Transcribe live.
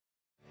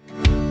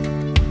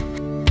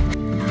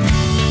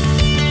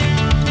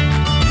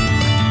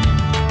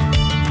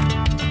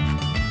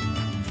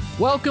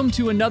Welcome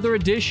to another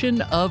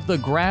edition of the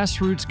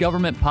Grassroots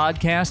Government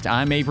Podcast.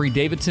 I'm Avery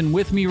Davidson.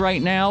 With me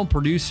right now,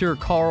 producer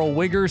Carl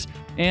Wiggers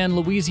and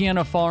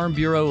Louisiana Farm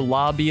Bureau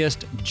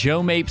lobbyist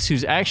Joe Mapes,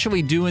 who's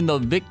actually doing the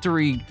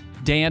victory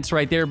dance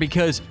right there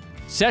because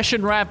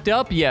session wrapped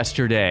up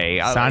yesterday.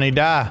 Sine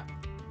die.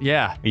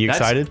 Yeah. Are you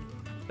excited?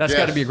 That's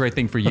got to be a great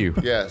thing for you.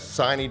 Yes,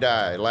 sine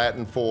die,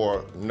 Latin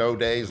for no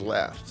days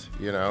left,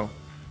 you know.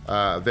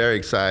 Very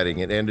exciting.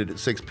 It ended at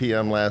 6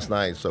 p.m. last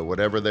night, so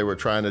whatever they were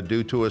trying to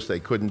do to us, they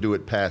couldn't do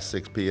it past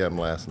 6 p.m.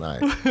 last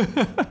night.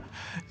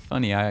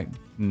 Funny, never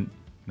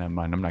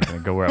mind, I'm not going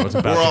to go where I was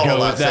about to go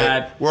with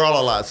that. We're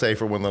all a lot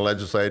safer when the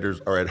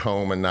legislators are at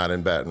home and not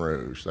in Baton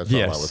Rouge. That's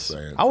all I was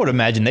saying. I would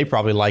imagine they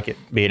probably like it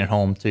being at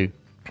home, too.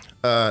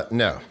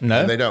 No,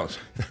 they don't.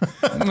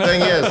 The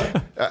thing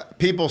is,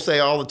 people say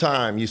all the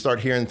time, you start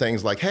hearing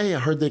things like, hey, I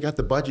heard they got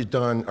the budget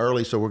done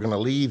early, so we're going to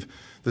leave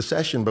the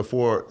session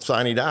before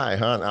sine die,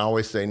 huh? And I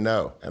always say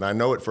no. And I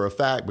know it for a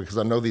fact because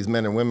I know these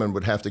men and women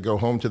would have to go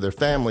home to their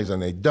families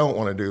and they don't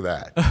want to do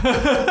that.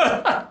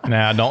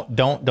 Now,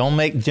 don't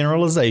make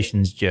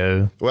generalizations,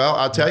 Joe. Well,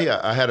 I'll tell you,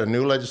 I had a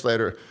new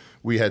legislator.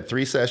 We had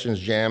 3 sessions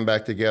jammed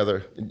back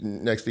together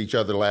next to each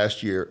other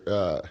last year.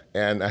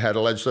 And I had a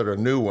legislator, a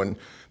new one,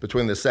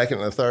 between the second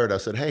and the third. I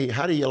said, hey,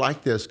 how do you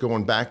like this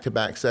going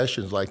back-to-back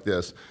sessions like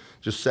this?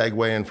 Just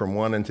segueing from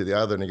one into the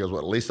other. And he goes,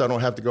 well, at least I don't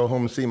have to go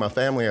home and see my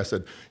family. I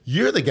said,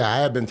 you're the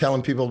guy I've been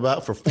telling people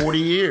about for 40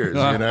 years,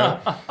 you know?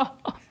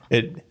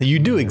 You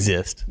do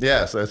exist.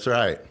 Yes, that's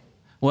right.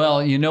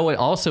 Well, you know what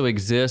also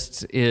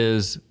exists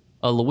is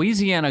a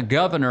Louisiana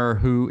governor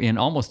who in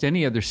almost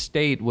any other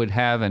state would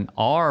have an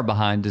R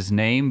behind his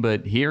name,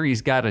 but here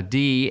he's got a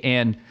D,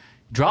 and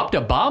dropped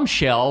a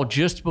bombshell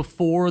just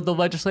before the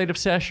legislative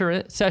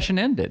session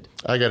ended.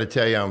 I got to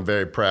tell you, I'm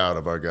very proud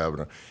of our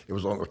governor. It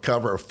was on the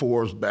cover of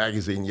Forbes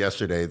magazine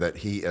yesterday that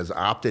he has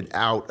opted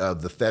out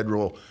of the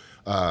federal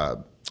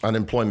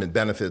unemployment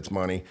benefits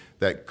money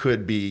that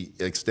could be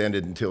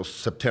extended until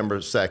September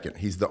 2nd.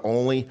 He's the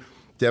only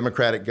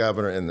Democratic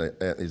governor,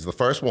 he's the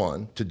first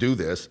one to do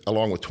this,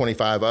 along with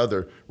 25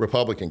 other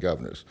Republican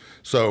governors.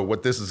 So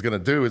what this is going to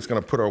do, it's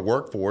going to put our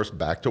workforce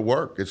back to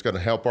work. It's going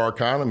to help our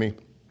economy.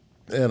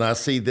 And I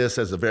see this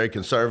as a very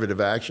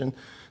conservative action.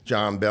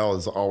 John Bell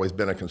has always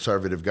been a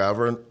conservative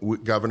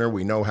governor.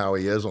 We know how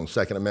he is on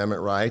Second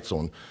Amendment rights,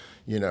 on,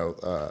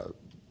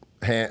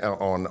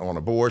 on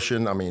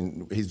abortion. I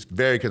mean, he's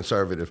very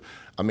conservative.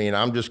 I mean,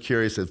 I'm just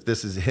curious if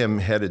this is him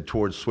headed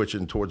towards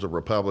switching towards a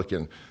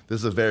Republican.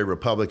 This is a very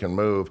Republican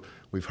move.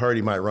 We've heard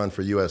he might run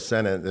for U.S.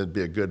 Senate. It'd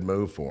be a good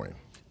move for him.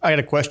 I got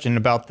a question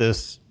about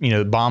this,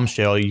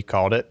 bombshell you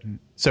called it.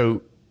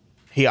 So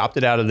he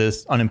opted out of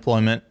this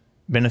unemployment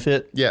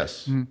benefit?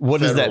 Yes.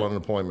 What is that? Federal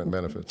unemployment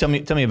benefit. Tell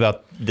me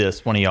about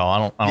this, one of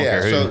y'all. I don't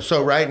care who.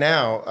 So right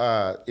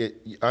now,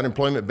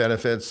 unemployment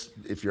benefits,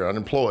 if you're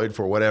unemployed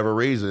for whatever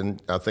reason,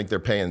 I think they're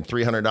paying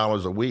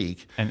 $300 a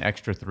week. An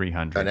extra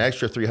 $300. An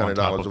extra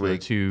 $300 a week.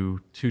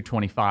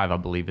 $225, I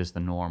believe, is the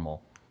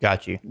normal.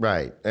 Got you.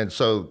 Right. And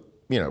so,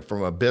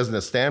 from a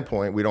business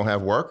standpoint, we don't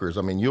have workers.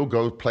 I mean, you'll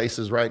go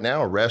places right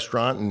now, a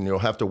restaurant, and you'll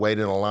have to wait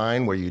in a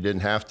line where you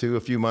didn't have to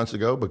a few months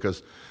ago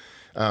because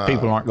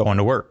people aren't going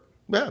to work.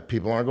 Yeah,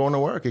 people aren't going to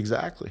work,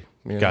 exactly.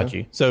 Got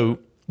you. So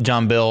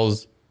John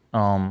Bell's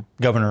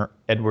Governor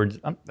Edwards,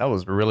 that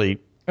was really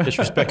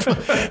disrespectful.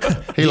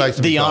 He likes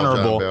to be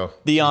honorable. John Bell.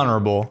 The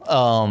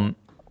honorable.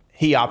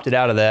 He opted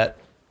out of that,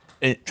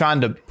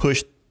 trying to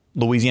push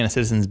Louisiana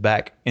citizens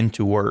back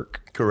into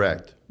work.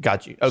 Correct.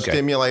 Got you. Okay.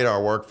 Stimulate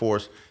our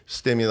workforce,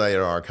 stimulate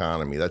our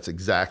economy. That's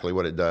exactly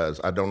what it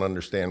does. I don't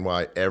understand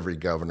why every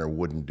governor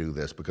wouldn't do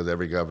this, because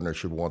every governor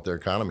should want their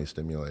economy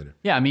stimulated.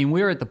 Yeah, I mean,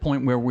 we're at the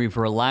point where we've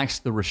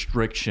relaxed the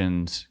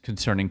restrictions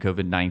concerning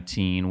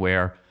COVID-19,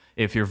 where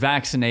if you're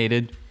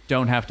vaccinated,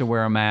 don't have to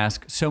wear a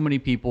mask. So many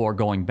people are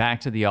going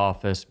back to the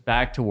office,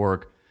 back to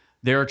work.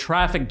 There are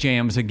traffic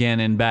jams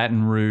again in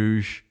Baton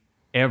Rouge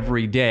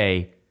every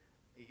day.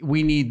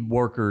 We need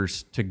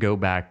workers to go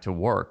back to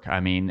work.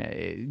 I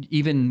mean,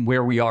 even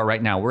where we are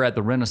right now, we're at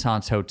the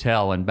Renaissance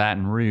Hotel in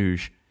Baton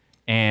Rouge,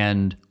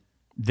 and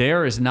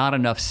there is not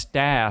enough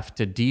staff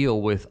to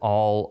deal with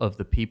all of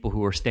the people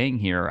who are staying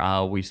here.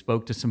 We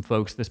spoke to some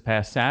folks this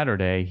past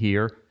Saturday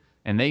here,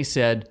 and they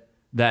said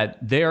that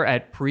they're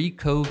at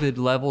pre-COVID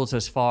levels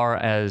as far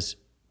as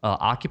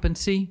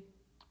occupancy,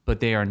 but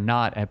they are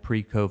not at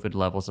pre-COVID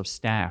levels of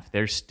staff.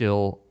 They're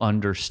still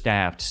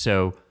understaffed.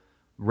 So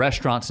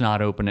restaurants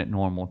not open at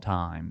normal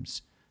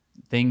times.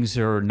 Things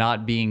are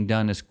not being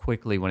done as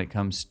quickly when it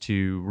comes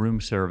to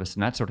room service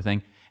and that sort of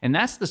thing. And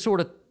that's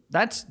the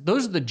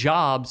those are the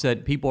jobs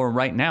that people are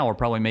right now are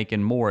probably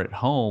making more at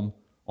home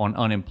on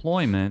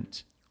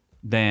unemployment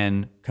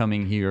than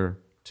coming here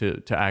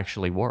to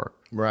actually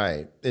work.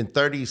 Right.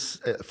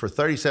 For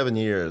 37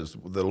 years,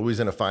 the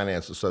Louisiana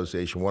Finance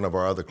Association, one of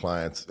our other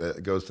clients,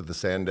 goes to the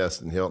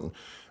Sandestin Hilton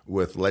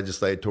with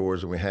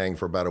legislators, and we hang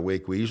for about a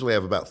week. We usually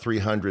have about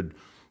 300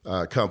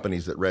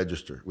 companies that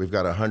register. We've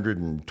got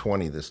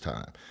 120 this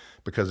time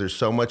because there's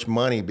so much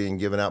money being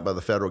given out by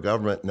the federal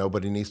government.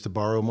 Nobody needs to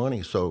borrow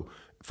money. So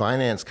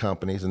finance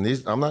companies, and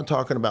these, I'm not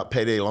talking about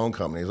payday loan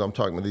companies, I'm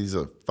talking about these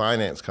are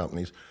finance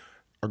companies,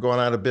 are going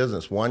out of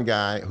business. One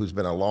guy who's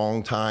been a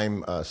long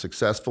time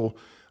successful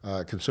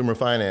consumer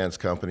finance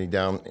company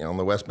down on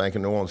the West Bank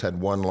of New Orleans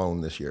had one loan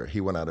this year. He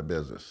went out of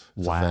business.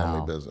 It's a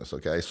family business,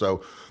 okay?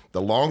 So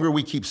the longer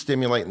we keep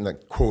stimulating the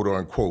quote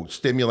unquote,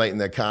 stimulating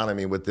the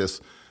economy with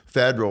this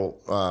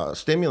federal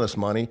stimulus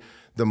money,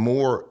 the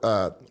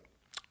more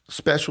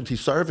specialty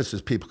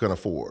services people can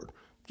afford.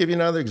 Give you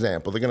another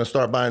example. They're going to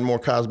start buying more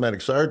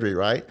cosmetic surgery,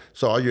 right?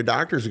 So all your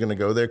doctors are going to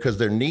go there because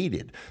they're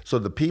needed. So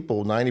the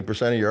people,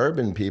 90% of your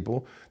urban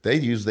people, they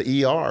use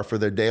the ER for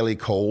their daily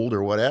cold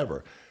or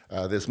whatever.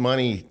 This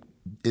money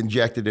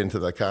injected into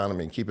the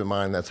economy. Keep in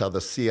mind, that's how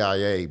the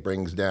CIA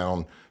brings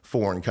down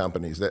foreign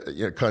companies,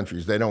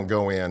 countries. They don't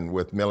go in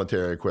with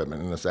military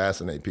equipment and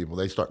assassinate people.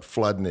 They start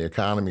flooding the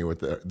economy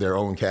with their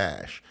own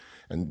cash.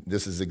 And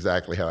this is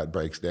exactly how it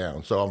breaks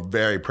down. So I'm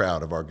very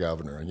proud of our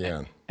governor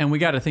again. And we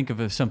got to think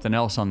of something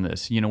else on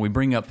this. We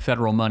bring up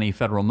federal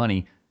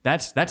money.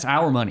 That's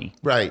our money.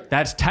 Right.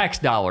 That's tax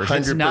dollars.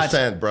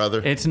 100%,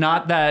 brother. It's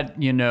not that,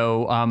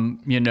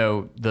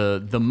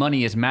 the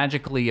money is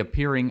magically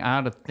appearing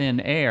out of thin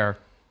air.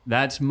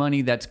 That's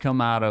money that's come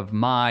out of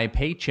my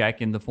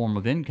paycheck in the form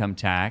of income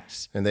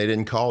tax. And they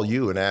didn't call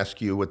you and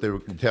ask you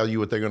tell you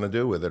what they're going to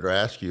do with it, or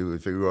ask you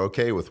if you were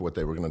okay with what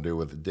they were going to do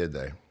with it, did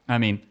they? I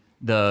mean,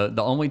 the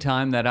only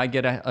time that I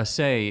get a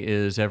say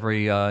is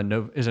every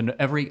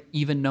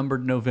even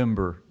numbered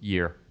November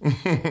year.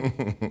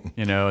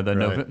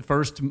 Right.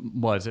 First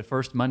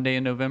Monday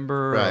in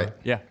November?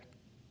 Right.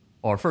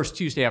 Or first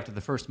Tuesday after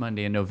the first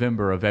Monday in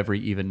November of every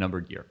even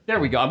numbered year.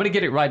 There we go. I'm going to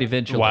get it right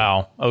eventually.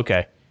 Wow.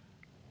 Okay.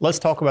 Let's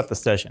talk about the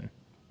session.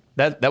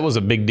 That was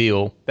a big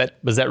deal.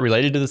 Was that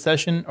related to the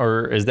session,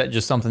 or is that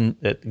just something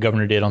that the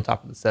governor did on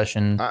top of the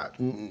session?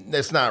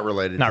 It's not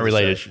related. Not to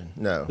related. The session.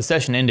 No. The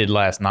session ended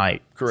last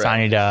night. Correct.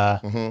 Sine die.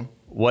 Mm-hmm.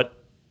 What?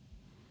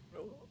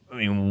 I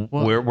mean,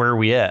 where are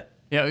we at?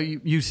 Yeah,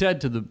 you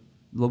said to the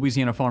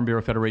Louisiana Farm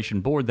Bureau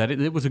Federation Board that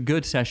it was a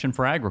good session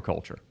for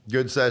agriculture.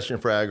 Good session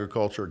for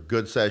agriculture.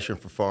 Good session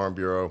for Farm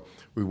Bureau.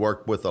 We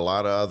worked with a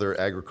lot of other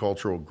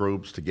agricultural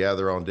groups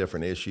together on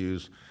different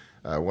issues.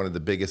 One of the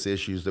biggest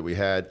issues that we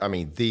had,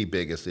 the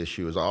biggest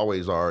issue is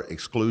always our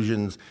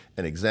exclusions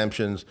and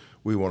exemptions.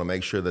 We want to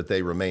make sure that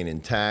they remain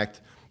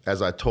intact.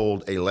 As I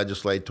told a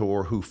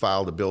legislator who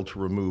filed a bill to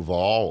remove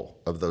all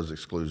of those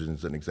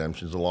exclusions and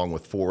exemptions, along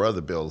with 4 other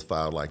bills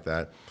filed like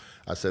that,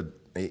 I said,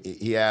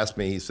 he asked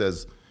me, he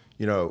says,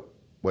 he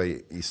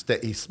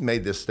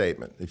made this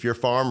statement: if your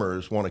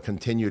farmers want to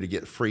continue to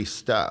get free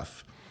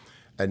stuff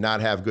and not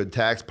have good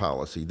tax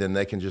policy, then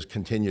they can just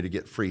continue to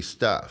get free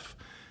stuff.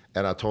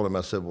 And I told him,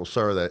 I said, well,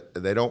 sir, that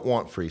they don't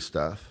want free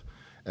stuff.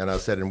 And I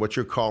said, and what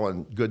you're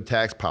calling good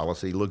tax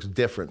policy looks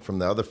different from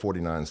the other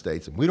 49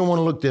 states. And we don't want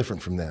to look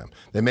different from them.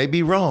 They may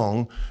be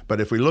wrong, but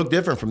if we look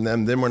different from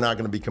them, then we're not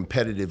going to be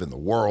competitive in the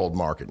world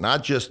market,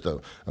 not just the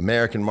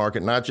American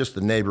market, not just the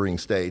neighboring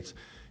states.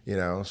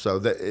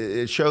 So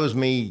it shows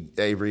me,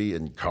 Avery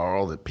and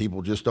Carl, that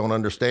people just don't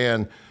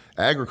understand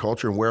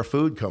agriculture and where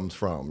food comes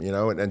from,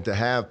 and to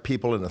have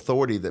people in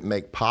authority that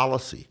make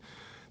policy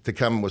to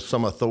come with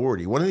some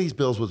authority. One of these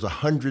bills was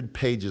 100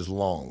 pages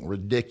long,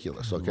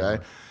 ridiculous, okay?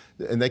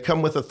 And they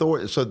come with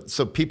authority,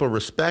 so people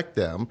respect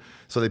them.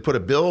 So they put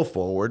a bill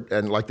forward,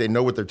 and like they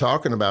know what they're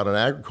talking about in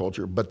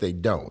agriculture, but they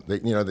don't.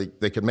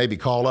 They could maybe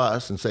call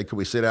us and say, could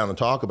we sit down and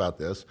talk about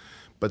this?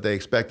 But they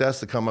expect us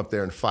to come up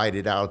there and fight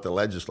it out at the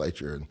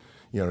legislature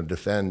and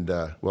defend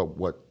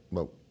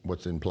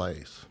what's in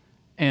place.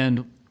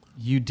 And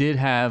you did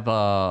have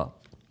a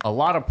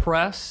lot of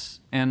press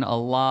and a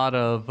lot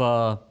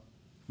of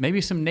maybe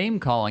some name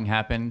calling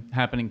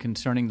happening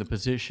concerning the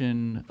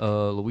position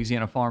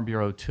Louisiana Farm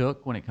Bureau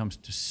took when it comes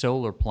to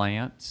solar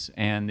plants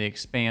and the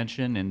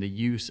expansion and the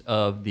use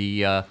of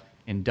the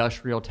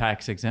industrial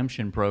tax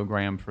exemption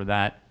program for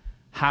that.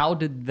 How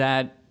did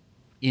that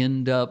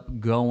end up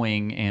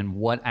going, and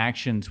what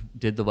actions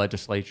did the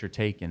legislature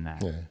take in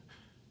that? Yeah.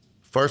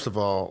 First of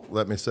all,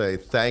 let me say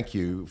thank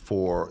you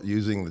for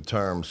using the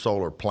term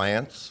solar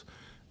plants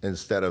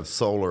instead of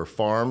solar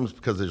farms,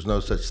 because there's no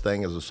such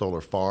thing as a solar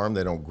farm.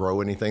 They don't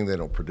grow anything. They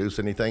don't produce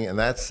anything. And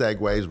that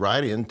segues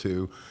right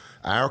into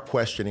our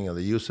questioning of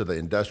the use of the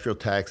Industrial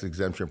Tax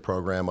Exemption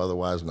Program,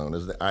 otherwise known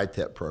as the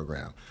ITEP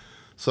program.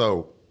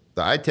 So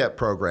the ITEP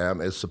program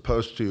is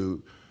supposed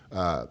to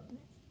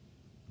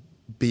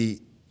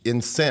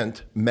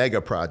incent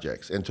mega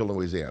projects into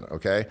Louisiana,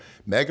 okay?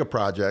 Mega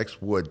projects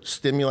would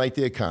stimulate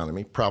the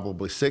economy,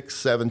 probably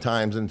 6-7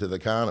 times into the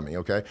economy,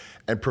 okay?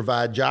 And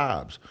provide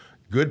jobs.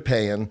 Good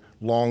paying,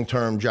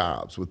 long-term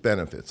jobs with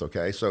benefits,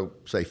 okay? So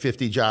say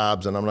 50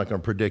 jobs, and I'm not gonna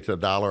predict a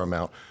dollar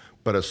amount,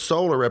 but a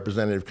solar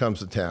representative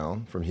comes to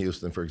town from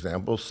Houston, for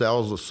example,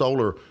 sells a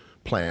solar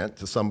plant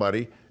to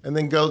somebody, and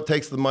then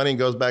takes the money and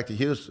goes back to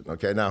Houston,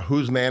 okay? Now,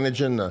 who's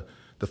managing the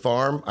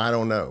farm? I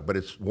don't know, but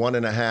it's one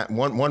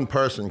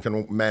person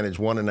can manage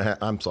 1.5.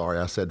 I'm sorry,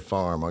 I said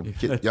farm.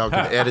 Y'all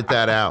can edit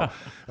that out,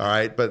 all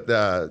right? But,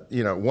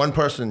 one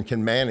person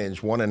can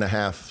manage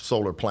 1.5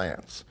 solar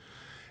plants.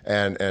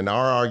 And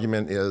our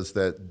argument is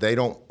that they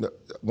don't.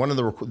 One of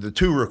the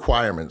two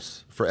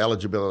requirements for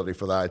eligibility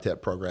for the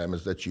ITEP program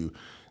is that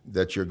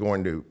you're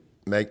going to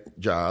make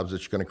jobs,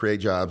 that you're going to create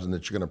jobs, and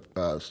that you're going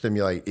to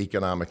stimulate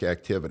economic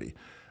activity.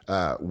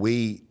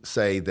 We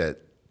say that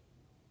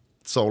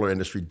solar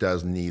industry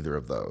does neither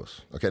of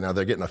those. Okay, now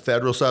they're getting a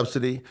federal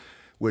subsidy,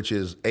 which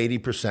is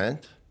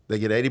 80%. They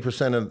get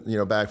 80%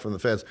 of back from the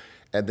feds,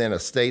 and then a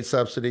state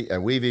subsidy.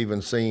 And we've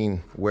even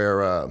seen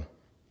where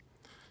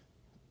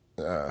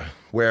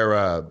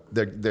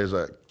there's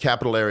a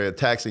capital area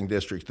taxing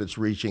district that's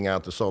reaching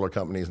out to solar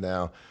companies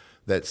now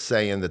that's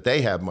saying that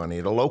they have money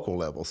at a local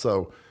level.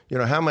 So,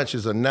 how much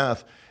is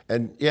enough?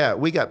 And yeah,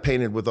 we got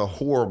painted with a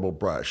horrible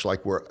brush.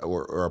 Like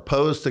we're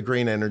opposed to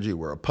green energy.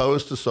 We're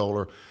opposed to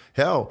solar.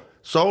 Hell,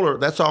 solar,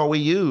 that's all we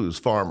use,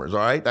 farmers, all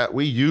right? That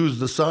we use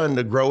the sun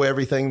to grow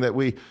everything that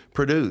we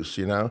produce,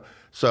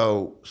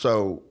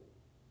 So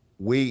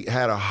we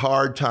had a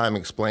hard time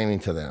explaining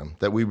to them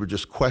that we were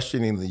just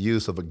questioning the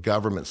use of a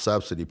government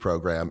subsidy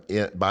program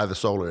by the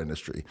solar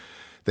industry.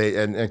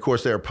 And of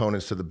course, they're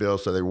opponents to the bill,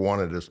 so they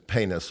wanted to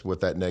paint us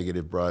with that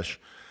negative brush.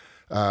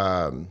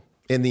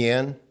 In the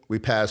end, we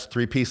passed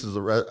three pieces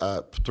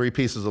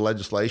of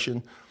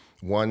legislation.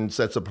 One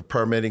sets up a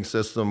permitting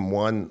system.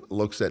 One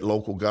looks at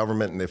local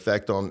government and the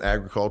effect on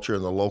agriculture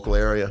in the local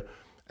area.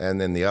 And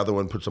then the other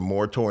one puts a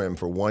moratorium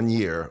for 1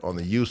 year on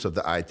the use of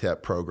the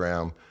ITEP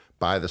program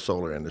by the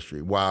solar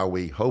industry, while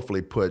we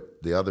hopefully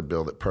put the other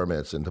bill that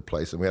permits into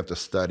place. And we have to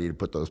study to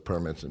put those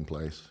permits in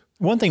place.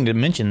 One thing to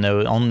mention,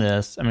 though, on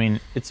this,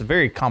 it's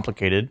very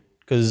complicated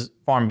because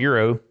Farm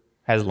Bureau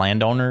has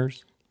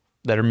landowners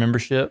that are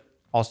membership,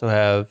 also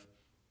have,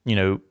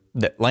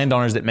 that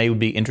landowners that may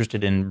be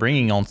interested in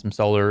bringing on some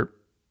solar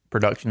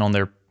production on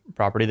their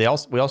property. We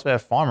also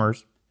have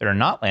farmers that are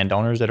not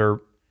landowners that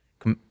are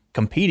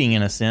competing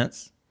in a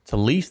sense to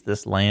lease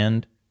this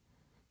land,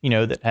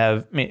 that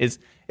have,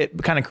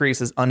 it kind of creates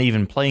this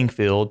uneven playing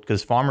field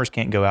because farmers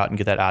can't go out and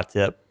get that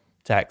ITEP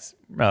tax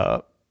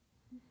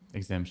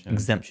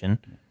exemption.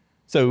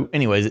 So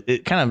anyways,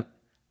 it kind of,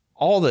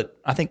 all that,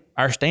 I think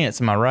our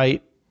stance, am I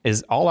right,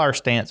 is all our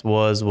stance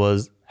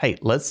was, hey,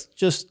 let's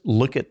just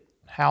look at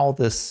how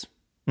this,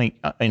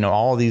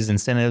 all of these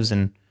incentives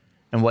and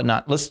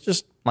whatnot, let's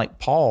just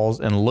pause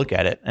and look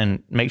at it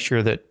and make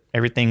sure that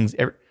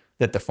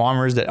that the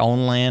farmers that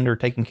own land are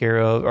taken care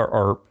of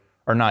or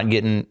are not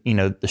getting,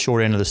 the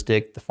short end of the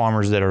stick. The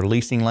farmers that are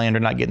leasing land are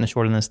not getting the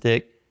short end of the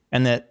stick,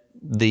 and that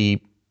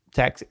the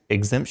tax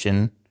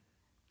exemption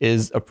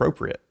is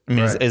appropriate.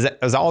 Right.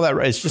 Is all that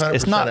right? It's just,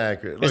 it's not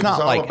accurate. It's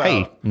not like,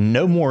 hey,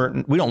 no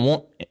more, we don't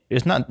want,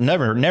 it's not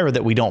never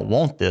that we don't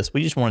want this.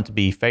 We just want it to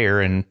be fair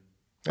and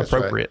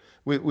appropriate.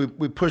 Right.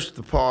 We pushed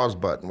the pause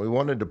button. We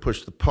wanted to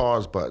push the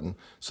pause button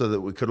so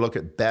that we could look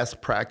at best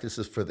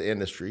practices for the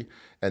industry.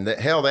 And they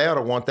ought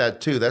to want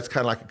that too. That's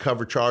kind of like a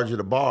cover charge at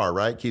a bar,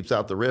 right? Keeps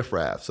out the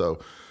riffraff. So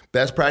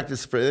best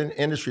practice for the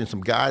industry and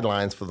some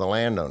guidelines for the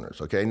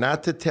landowners, okay?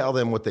 Not to tell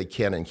them what they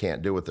can and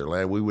can't do with their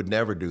land. We would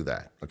never do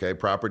that, okay?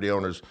 Property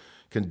owners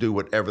can do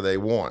whatever they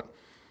want.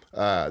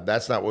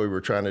 That's not what we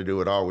were trying to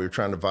do at all. We were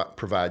trying to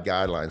provide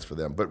guidelines for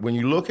them. But when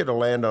you look at a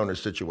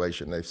landowner's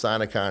situation, they've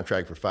signed a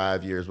contract for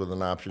 5 years with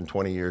an option,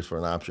 20 years for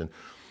an option.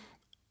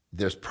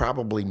 There's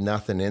probably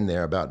nothing in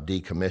there about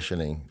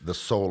decommissioning the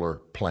solar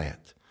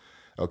plant,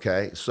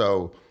 okay?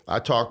 So I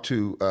talked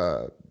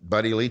to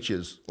Buddy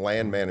Leach's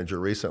land manager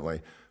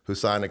recently who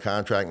signed a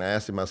contract, and I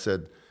asked him, I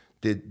said,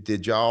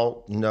 did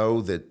y'all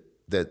know that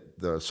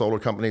the solar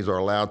companies are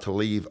allowed to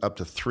leave up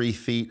to 3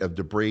 feet of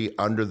debris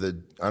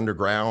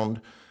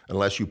underground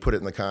unless you put it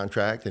in the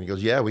contract? And he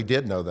goes, yeah, we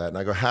did know that. And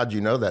I go, how'd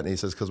you know that? And he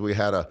says, because we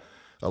had a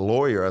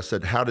lawyer. I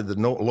said, how did the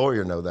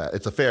lawyer know that?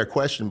 It's a fair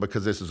question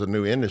because this is a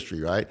new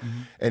industry, right?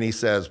 Mm-hmm. And he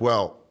says,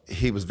 well,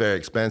 he was very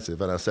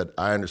expensive. And I said,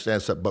 I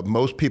understand, but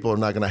most people are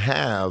not going to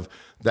have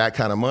that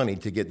kind of money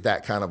to get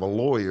that kind of a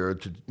lawyer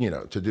to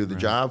do the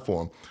job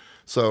for them.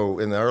 So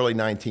in the early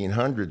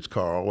 1900s,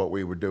 Carl, what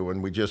we were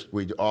doing, we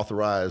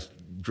authorized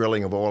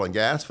drilling of oil and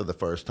gas for the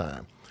first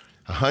time.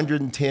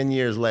 110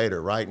 years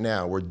later, right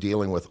now, we're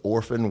dealing with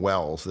orphan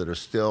wells that are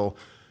still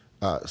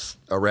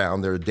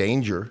around. They're a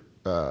danger.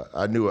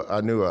 I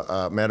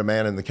met a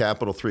man in the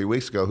Capitol 3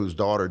 weeks ago whose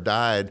daughter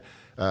died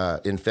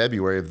in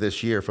February of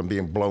this year from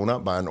being blown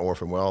up by an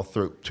orphan well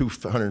through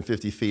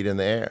 250 feet in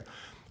the air.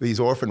 These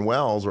orphan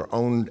wells are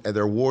owned,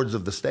 they're wards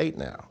of the state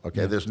now,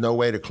 okay? Yeah. There's no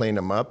way to clean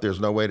them up.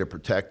 There's no way to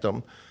protect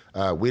them.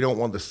 We don't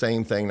want the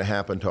same thing to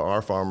happen to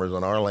our farmers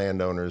and our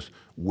landowners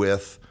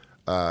with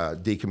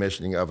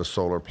decommissioning of a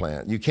solar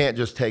plant. You can't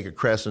just take a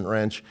crescent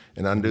wrench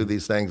and undo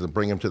these things and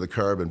bring them to the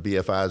curb and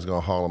BFI is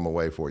gonna haul them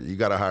away for you. You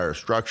gotta hire a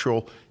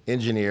structural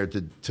engineer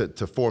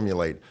to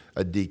formulate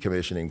a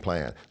decommissioning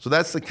plan. So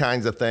that's the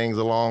kinds of things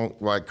along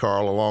like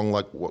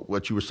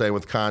what you were saying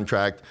with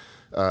contract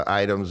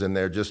items, and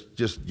they're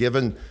just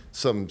given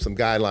some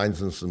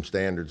guidelines and some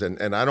standards.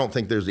 And I don't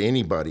think there's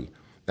anybody,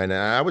 and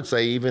I would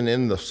say even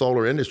in the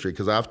solar industry,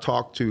 because I've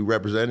talked to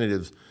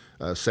representatives,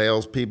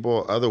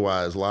 salespeople,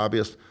 otherwise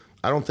lobbyists,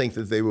 I don't think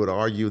that they would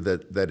argue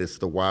that it's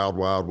the wild,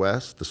 wild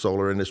west, the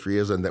solar industry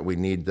is, and that we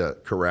need to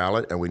corral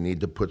it and we need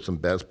to put some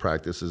best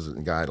practices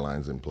and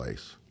guidelines in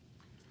place.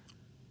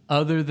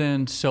 Other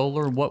than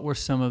solar, what were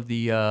some of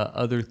the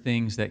other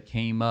things that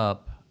came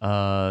up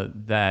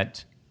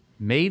that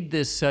made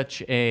this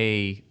such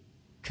a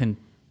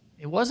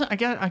it wasn't,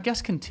 I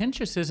guess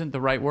contentious isn't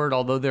the right word,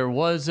 although there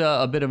was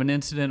a bit of an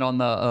incident on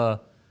the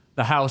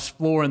House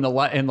floor in the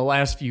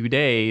last few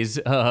days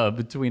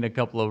between a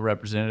couple of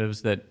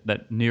representatives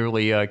that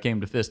nearly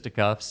came to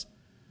fisticuffs.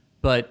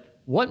 But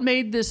what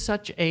made this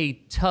such a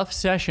tough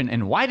session,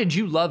 and why did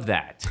you love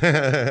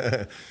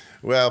that?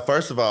 Well,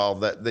 first of all,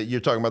 that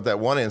you're talking about that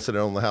one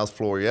incident on the House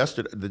floor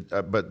yesterday,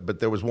 but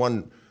there was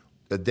one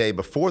the day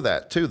before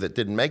that too that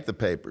didn't make the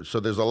papers. So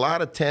there's a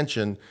lot of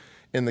tension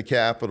in the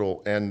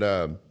Capitol, and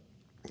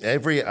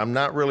I'm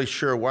not really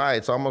sure why.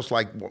 It's almost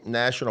like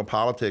national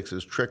politics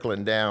is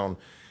trickling down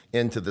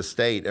into the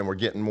state, and we're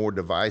getting more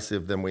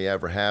divisive than we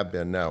ever have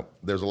been. Now,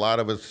 there's a lot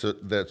of us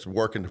that's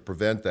working to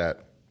prevent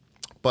that,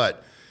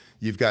 but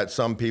you've got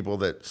some people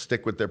that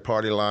stick with their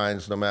party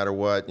lines no matter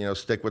what,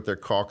 stick with their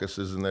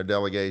caucuses and their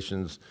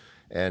delegations,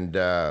 and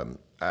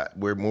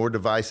we're more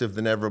divisive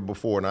than ever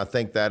before. And I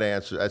think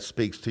that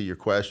speaks to your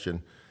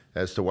question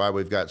as to why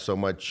we've got so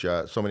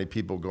many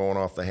people going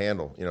off the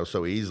handle,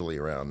 so easily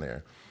around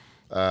there.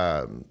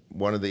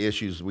 One of the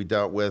issues we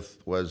dealt with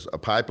was a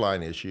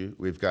pipeline issue.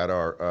 We've got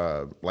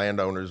our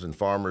landowners and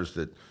farmers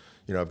that,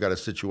 I've got a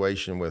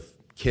situation with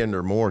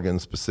Kinder Morgan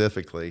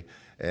specifically,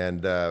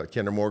 and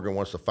Kinder Morgan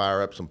wants to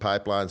fire up some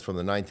pipelines from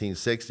the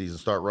 1960s and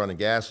start running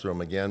gas through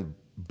them again,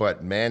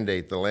 but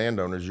mandate the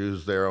landowners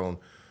use their own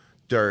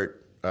dirt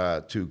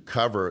to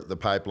cover the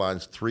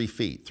pipelines 3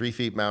 feet. 3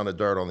 feet mound of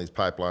dirt on these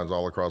pipelines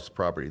all across the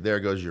property. There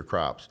goes your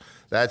crops.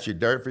 That's your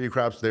dirt for your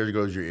crops. There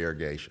goes your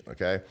irrigation,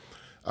 okay?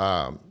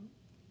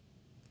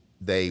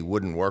 They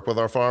wouldn't work with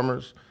our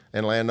farmers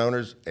and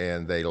landowners,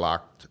 and they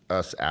locked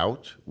us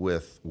out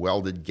with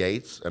welded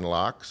gates and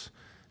locks.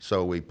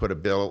 So we put a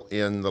bill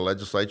in the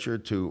legislature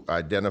to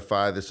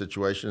identify the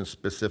situation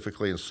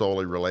specifically and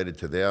solely related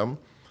to them.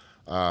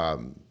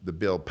 The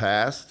bill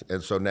passed,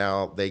 and so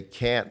now they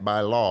can't,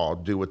 by law,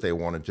 do what they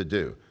wanted to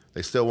do.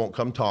 They still won't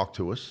come talk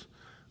to us,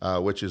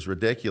 which is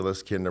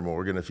ridiculous, Kinder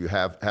Morgan, if you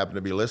happen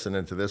to be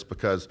listening to this,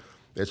 because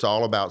it's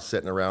all about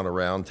sitting around a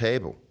round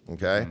table,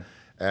 okay? Mm-hmm.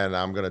 And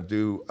I'm going to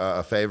do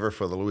a favor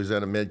for the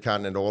Louisiana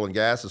Mid-Continent Oil and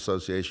Gas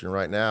Association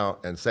right now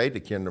and say to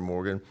Kinder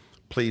Morgan,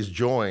 please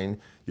join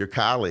your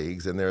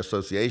colleagues in their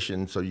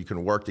association so you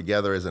can work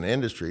together as an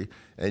industry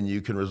and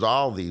you can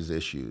resolve these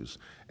issues.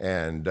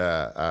 And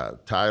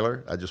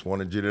Tyler, I just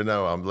wanted you to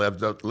know I'm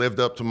lived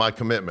up to my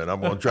commitment.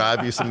 I'm going to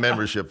drive you some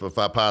membership if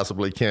I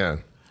possibly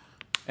can.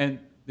 And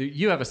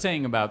you have a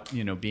saying about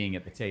being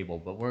at the table,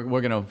 but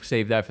we're going to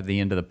save that for the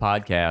end of the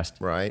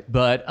podcast. Right.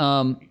 But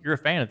you're a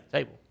fan of the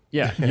table.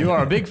 Yeah, you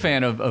are a big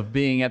fan of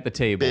being at the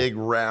table. Big,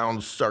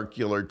 round,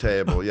 circular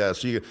table,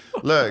 yes. You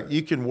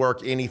can work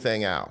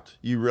anything out.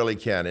 You really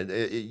can.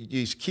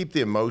 You keep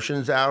the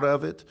emotions out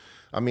of it.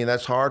 I mean,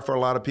 that's hard for a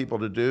lot of people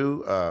to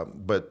do,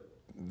 but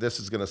this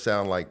is going to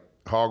sound like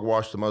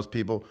hogwash to most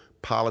people.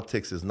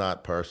 Politics is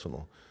not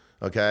personal,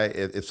 okay?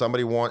 If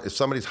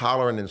somebody's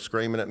hollering and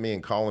screaming at me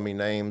and calling me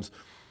names,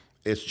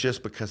 it's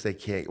just because they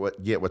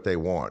can't get what they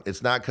want.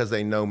 It's not because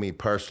they know me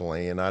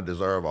personally and I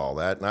deserve all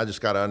that, and I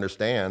just got to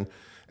understand.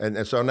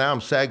 And so now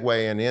I'm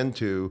segueing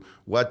into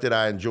what did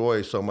I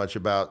enjoy so much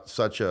about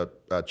such a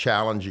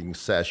challenging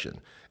session.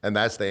 And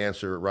that's the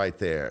answer right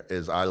there,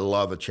 is I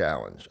love a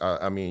challenge.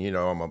 I'm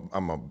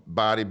a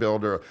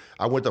bodybuilder.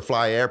 I went to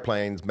fly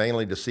airplanes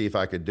mainly to see if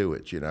I could do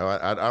it.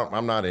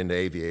 I'm not into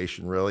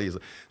aviation really.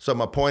 So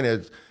my point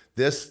is,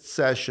 this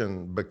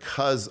session,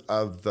 because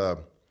of the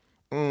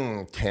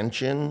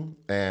tension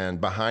and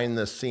behind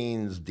the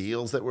scenes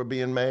deals that were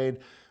being made,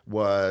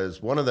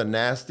 was one of the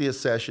nastiest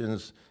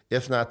sessions,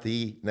 if not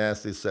the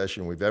nastiest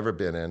session we've ever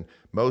been in,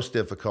 most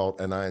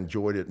difficult, and I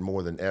enjoyed it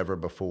more than ever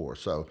before.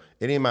 So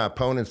any of my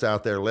opponents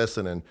out there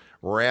listening,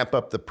 ramp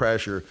up the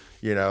pressure.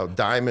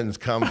 Diamonds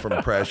come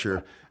from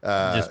pressure.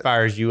 Just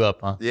fires you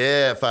up, huh?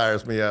 Yeah, it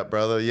fires me up,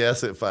 brother.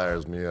 Yes, it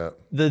fires me up.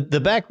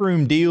 The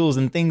backroom deals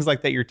and things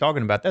like that you're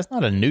talking about, that's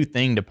not a new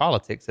thing to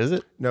politics, is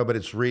it? No, but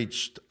it's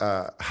reached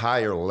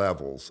higher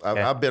levels.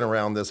 I've been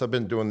around this. I've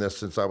been doing this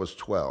since I was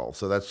 12,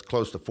 so that's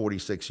close to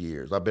 46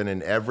 years. I've been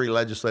in every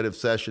legislative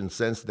session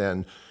since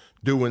then,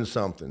 doing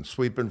something,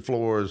 sweeping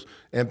floors,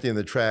 emptying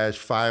the trash,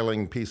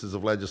 filing pieces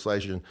of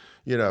legislation,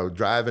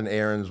 driving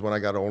errands when I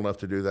got old enough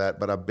to do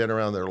that. But I've been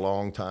around there a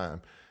long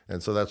time.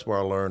 And so that's where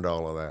I learned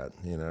all of that,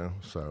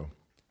 so.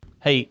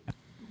 Hey,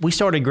 we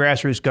started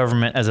Grassroots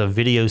Government as a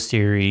video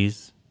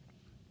series,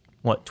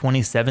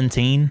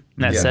 2017?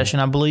 That session,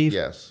 I believe?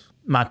 Yes.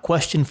 My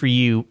question for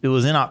you, it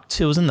was in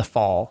the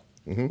fall.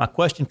 Mm-hmm. My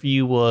question for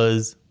you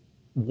was,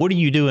 what are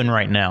you doing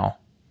right now?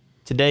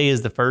 Today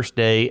is the first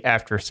day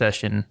after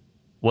session.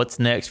 What's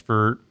next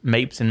for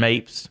Mapes and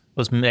Mapes?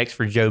 What's next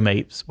for Joe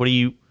Mapes? Where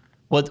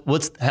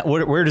does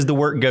the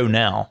work go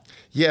now?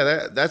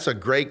 Yeah, that's a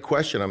great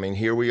question. I mean,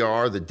 here we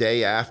are the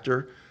day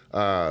after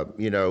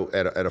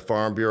at a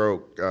Farm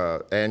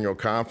Bureau annual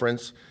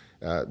conference.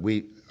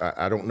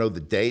 I don't know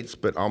the dates,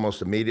 but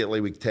almost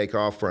immediately we take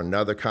off for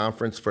another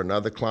conference for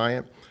another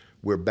client.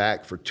 We're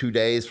back for 2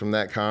 days from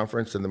that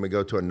conference, and then we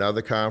go to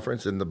another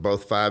conference, and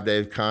both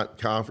 5-day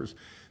conference.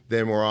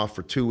 Then we're off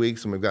for 2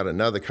 weeks, and we've got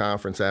another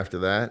conference after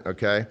that.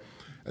 Okay,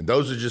 and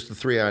those are just the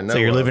 3 I know. So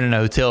you're of. living in a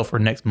hotel for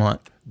next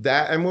month.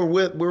 That, and we're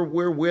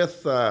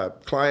with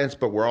clients,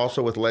 but we're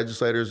also with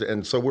legislators,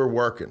 and so we're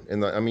working.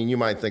 You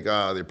might think,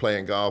 they're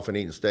playing golf and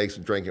eating steaks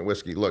and drinking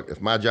whiskey. Look,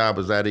 if my job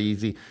was that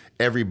easy,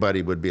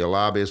 everybody would be a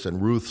lobbyist,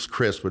 and Ruth's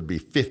Chris would be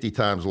 50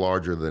 times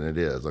larger than it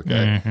is.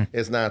 Okay,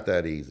 It's not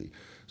that easy.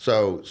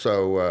 So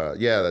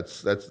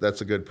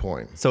that's a good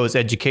point. So it's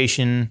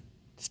education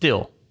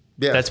still.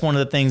 Yeah, that's one of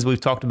the things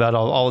we've talked about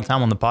all the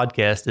time on the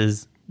podcast.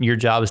 Is your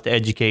job is to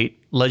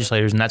educate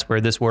legislators, and that's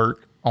where this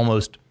work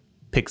almost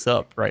picks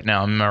up right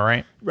now. Am I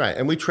right? Right,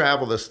 and we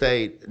travel the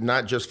state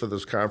not just for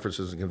those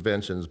conferences and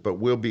conventions, but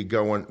we'll be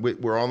going.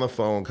 We're on the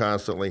phone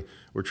constantly.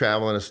 We're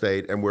traveling the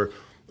state, and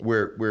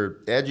we're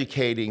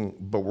educating,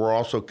 but we're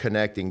also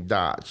connecting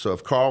dots. So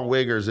if Carl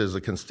Wiggers is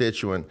a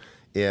constituent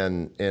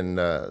in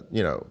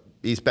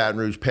East Baton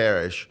Rouge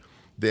Parish,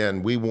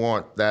 then we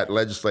want that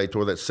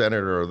legislator, that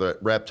senator, or that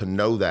rep to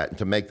know that and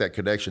to make that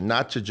connection,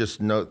 not to just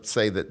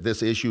say that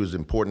this issue is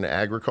important to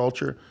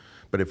agriculture,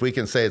 but if we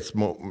can say it's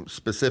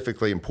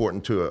specifically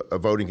important to a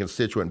voting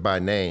constituent by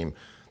name,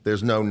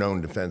 there's no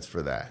known defense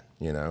for that,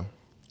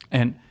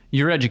 And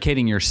you're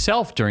educating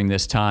yourself during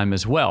this time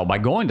as well by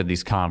going to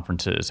these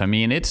conferences. I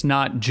mean, it's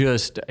not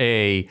just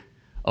a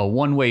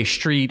one-way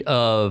street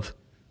of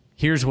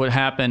here's what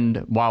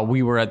happened while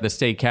we were at the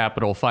state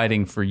capitol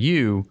fighting for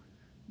you.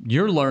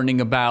 You're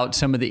learning about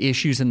some of the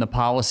issues and the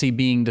policy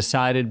being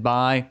decided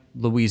by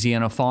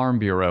Louisiana Farm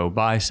Bureau,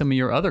 by some of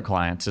your other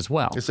clients as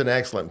well. It's an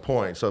excellent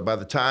point. So by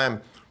the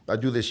time I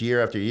do this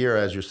year after year,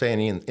 as you're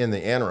saying, in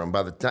the interim,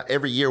 by the time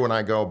every year when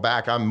I go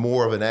back, I'm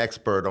more of an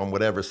expert on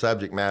whatever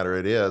subject matter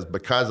it is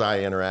because I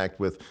interact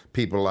with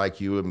people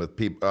like you and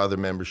with other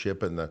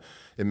membership in the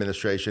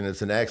administration.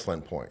 It's an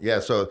excellent point.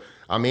 Yeah, so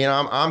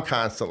I'm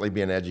constantly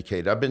being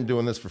educated. I've been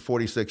doing this for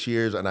 46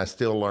 years, and I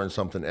still learn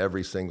something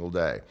every single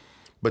day.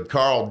 But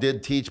Carl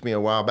did teach me a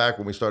while back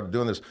when we started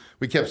doing this.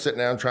 We kept sitting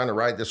down trying to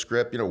write the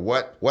script,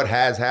 what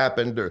has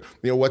happened or,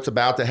 what's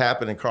about to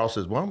happen. And Carl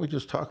says, why don't we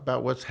just talk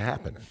about what's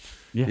happening?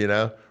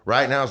 Yeah.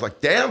 Right now it's like,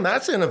 damn,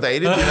 that's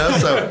innovative,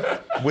 So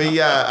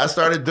I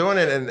started doing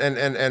it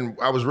and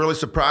I was really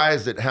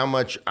surprised at how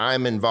much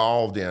I'm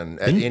involved in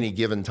at any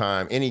given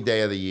time, any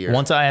day of the year.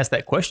 Once I asked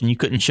that question, you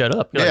couldn't shut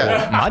up. You're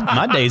like, well,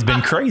 my day's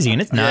been crazy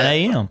and it's 9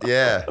 a.m.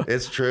 Yeah,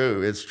 it's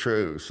true. It's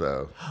true.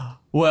 So.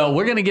 Well,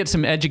 we're going to get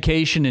some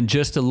education in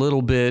just a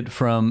little bit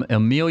from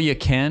Amelia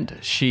Kent.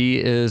 She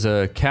is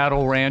a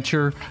cattle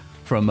rancher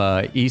from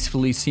East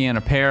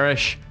Feliciana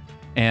Parish.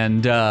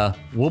 And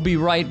we'll be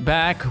right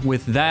back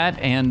with that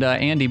and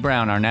Andy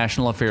Brown, our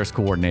National Affairs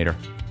Coordinator.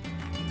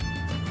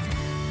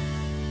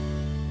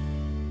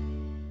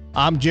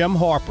 I'm Jim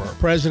Harper,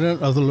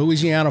 president of the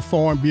Louisiana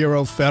Farm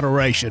Bureau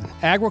Federation.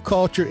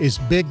 Agriculture is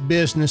big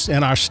business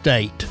in our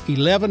state.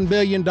 $11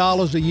 billion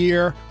a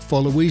year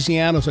for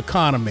Louisiana's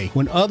economy.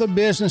 When other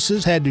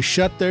businesses had to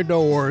shut their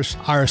doors,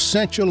 our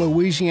essential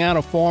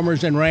Louisiana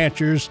farmers and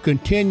ranchers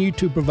continue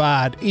to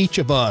provide each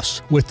of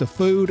us with the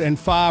food and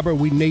fiber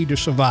we need to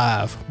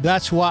survive.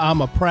 That's why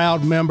I'm a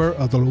proud member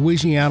of the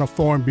Louisiana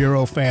Farm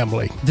Bureau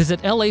family.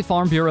 Visit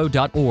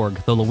lafarmbureau.org,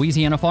 the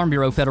Louisiana Farm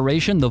Bureau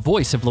Federation, the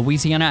voice of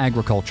Louisiana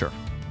agriculture.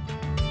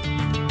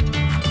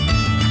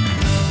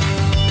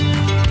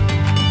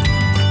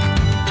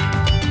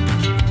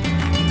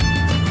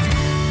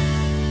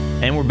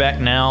 And we're back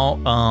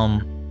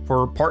now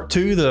for part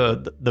 2,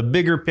 the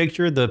bigger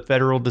picture, the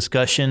federal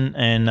discussion.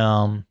 And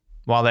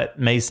while that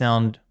may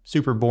sound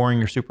super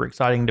boring or super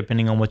exciting,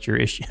 depending on what your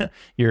issue,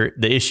 the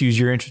issues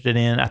you're interested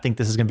in, I think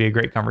this is going to be a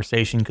great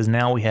conversation because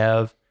now we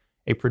have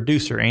a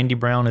producer. Andy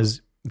Brown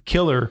is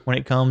killer when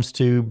it comes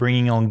to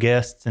bringing on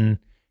guests, and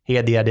he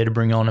had the idea to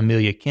bring on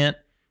Amelia Kent.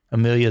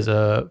 Amelia is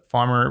a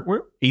farmer,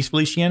 East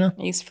Feliciana?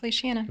 East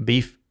Feliciana.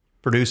 Beef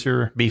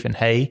producer, beef and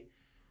hay,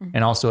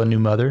 and also a new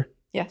mother.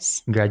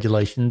 Yes.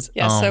 Congratulations.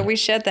 Yeah, so we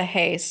shed the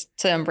haze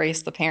to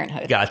embrace the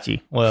parenthood. Got you.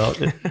 Well,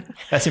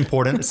 that's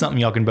important. It's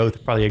something y'all can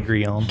both probably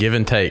agree on. Give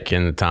and take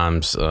in the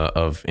times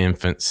of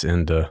infants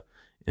into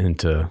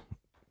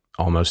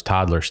almost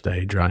toddler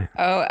stage, right?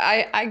 Oh,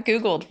 I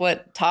Googled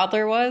what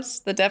toddler was.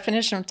 The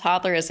definition of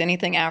toddler is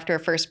anything after a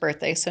first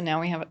birthday. So now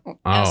we have,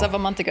 as of a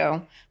month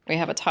ago, we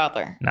have a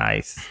toddler.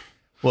 Nice.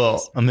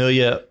 Well,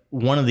 Amelia,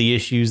 one of the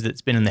issues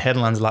that's been in the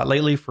headlines a lot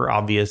lately for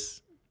obvious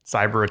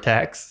cyber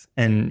attacks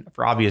and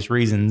for obvious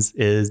reasons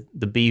is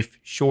the beef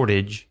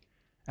shortage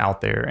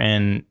out there.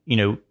 And,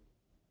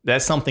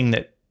 that's something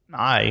that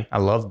I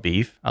love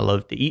beef. I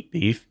love to eat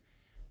beef.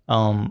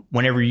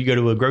 Whenever you go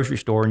to a grocery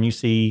store and you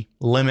see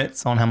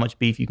limits on how much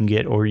beef you can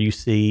get, or you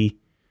see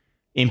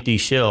empty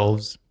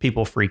shelves,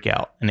 people freak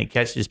out and it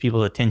catches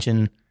people's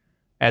attention.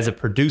 As a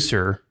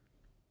producer,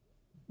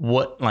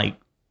 what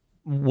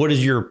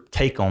is your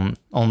take on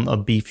a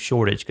beef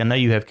shortage? I know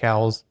you have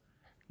cows.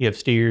 you have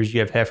steers,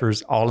 you have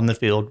heifers all in the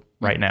field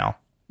right now.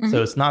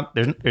 So it's not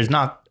there's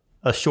not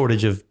a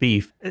shortage of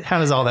beef. How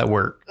does all that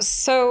work?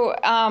 So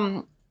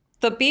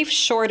the beef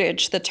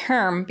shortage, the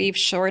term beef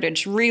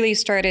shortage, really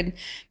started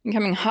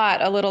becoming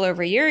hot a little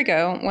over a year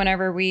ago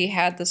whenever we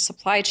had the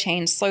supply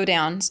chain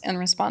slowdowns in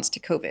response to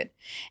COVID.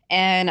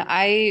 And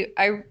I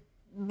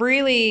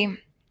really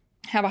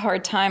have a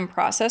hard time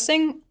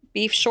processing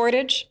beef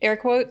shortage, air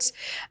quotes,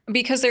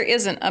 because there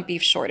isn't a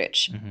beef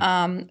shortage.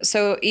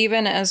 So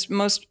even as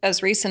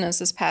recent as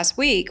this past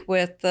week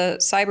with the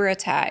cyber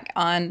attack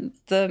on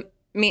the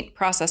meat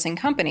processing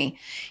company,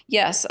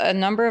 yes, a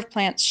number of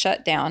plants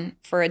shut down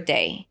for a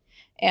day.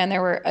 And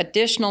there were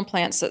additional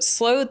plants that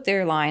slowed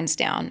their lines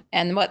down.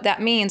 And what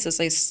that means is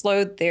they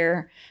slowed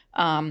their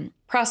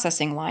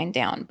processing line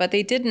down, but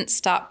they didn't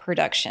stop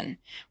production.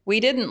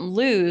 We didn't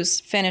lose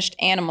finished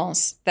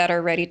animals that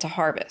are ready to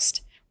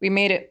harvest. We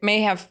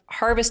may have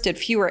harvested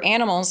fewer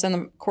animals in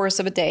the course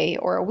of a day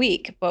or a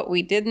week, but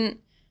we didn't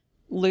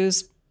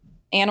lose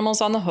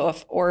animals on the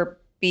hoof or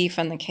beef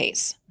in the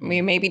case.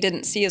 We maybe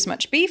didn't see as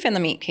much beef in the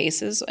meat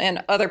cases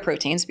and other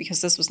proteins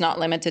because this was not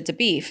limited to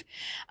beef.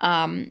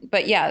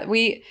 But yeah,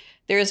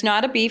 there is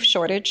not a beef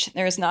shortage.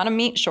 There is not a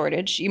meat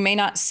shortage. You may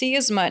not see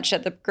as much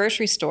at the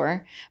grocery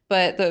store,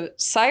 but the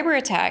cyber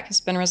attack has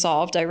been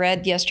resolved. I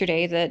read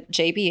yesterday that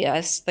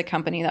JBS, the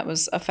company that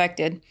was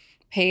affected,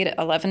 paid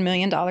 $11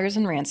 million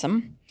in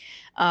ransom.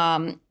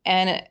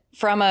 And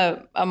from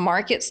a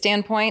market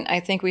standpoint, I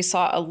think we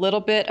saw a little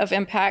bit of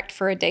impact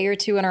for a day or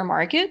two in our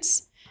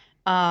markets.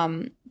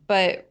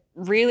 But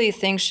really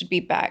things should be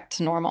back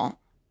to normal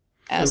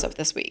as of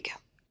this week.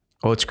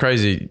 Well, it's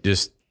crazy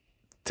just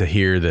to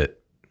hear that.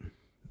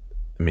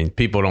 I mean,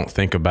 people don't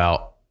think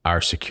about our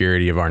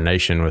security of our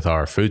nation with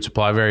our food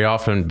supply very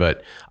often,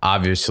 but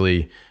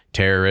obviously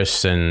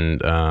terrorists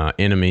and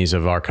enemies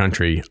of our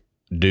country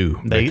do.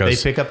 They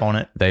pick up on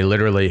it. They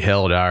literally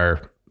held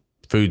our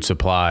food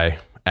supply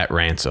at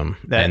ransom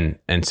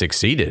and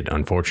succeeded,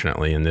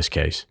 unfortunately, in this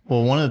case.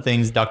 Well, one of the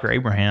things Dr.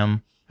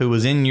 Abraham, who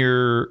was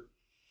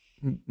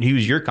he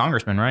was your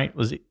congressman, right?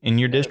 Was he in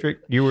your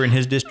district? You were in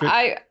his district?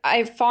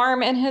 I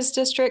farm in his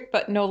district,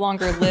 but no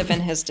longer live in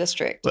his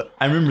district. But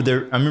I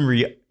remember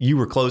you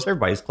were close.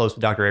 Everybody's close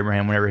with Dr.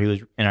 Abraham whenever he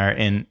was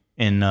in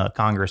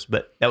Congress.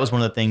 But that was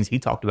one of the things he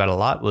talked about a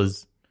lot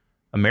was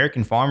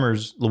American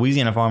farmers,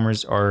 Louisiana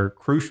farmers are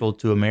crucial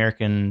to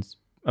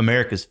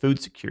America's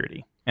food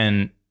security.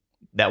 And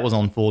that was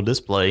on full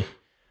display.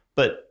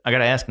 But I got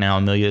to ask now,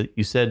 Amelia,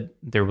 you said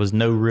there was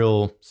no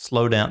real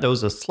slowdown. There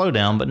was a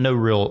slowdown, but no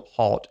real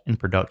halt in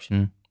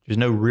production. There's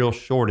no real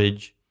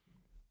shortage.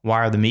 Why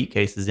are the meat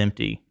cases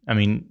empty? I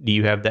mean, do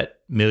you have that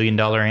 $1 million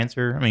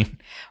answer? I mean,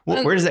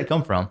 where does that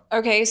come from?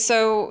 Okay,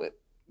 so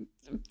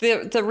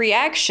the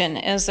reaction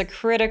is a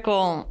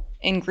critical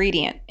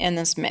ingredient in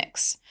this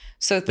mix.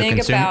 So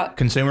think about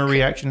consumer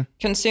reaction,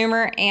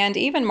 consumer and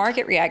even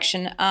market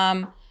reaction.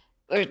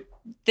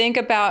 Think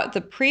about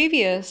the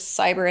previous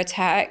cyber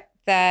attack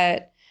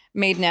that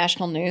made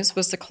national news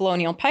was the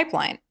Colonial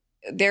Pipeline.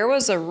 There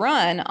was a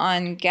run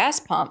on gas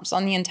pumps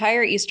on the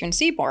entire eastern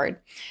seaboard.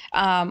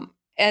 And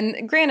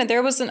granted,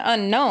 there was an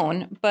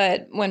unknown,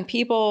 but when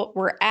people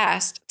were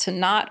asked to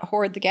not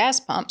hoard the gas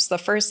pumps, the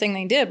first thing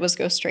they did was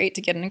go straight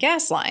to get in a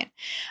gas line.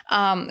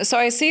 So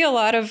I see a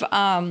lot of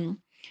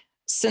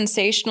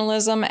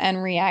sensationalism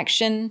and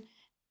reaction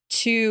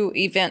to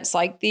events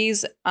like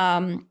these.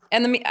 And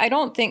I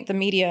don't think the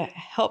media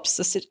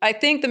helps I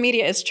think the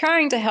media is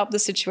trying to help the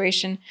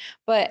situation,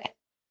 but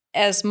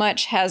as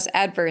much has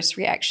adverse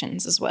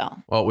reactions as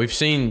well. Well, we've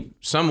seen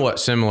somewhat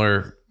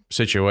similar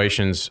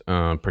situations,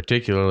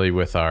 particularly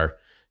with our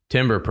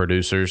timber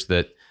producers,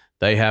 that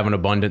they have an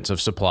abundance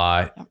of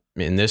supply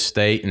in this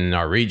state and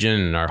our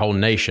region and our whole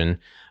nation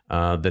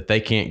that they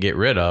can't get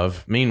rid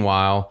of.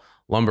 Meanwhile,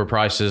 lumber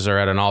prices are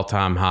at an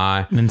all-time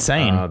high.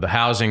 Insane. The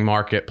housing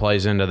market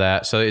plays into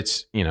that. So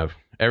it's,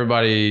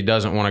 everybody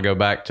doesn't want to go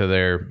back to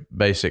their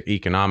basic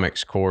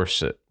economics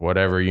course at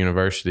whatever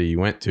university you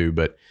went to,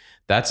 but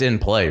that's in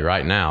play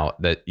right now,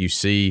 that you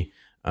see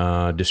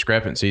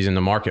discrepancies in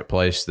the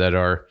marketplace that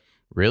are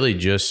really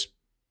just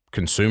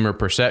consumer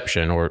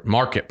perception or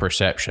market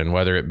perception,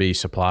 whether it be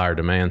supply or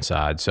demand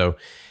side. So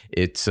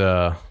it's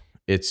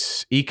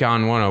Econ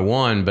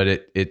 101, but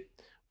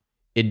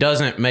it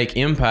doesn't make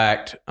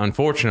impact,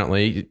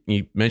 unfortunately.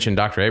 You mentioned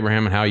Dr.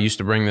 Abraham and how he used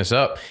to bring this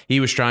up. He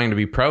was trying to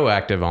be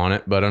proactive on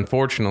it, but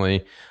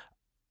unfortunately,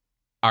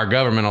 our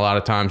government a lot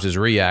of times is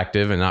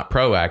reactive and not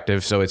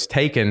proactive. So it's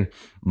taken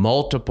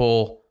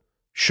multiple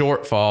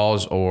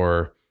shortfalls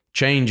or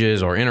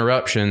changes or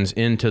interruptions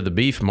into the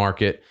beef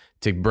market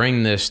to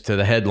bring this to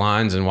the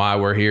headlines and why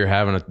we're here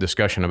having a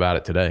discussion about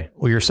it today.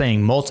 Well, you're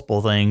saying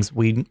multiple things.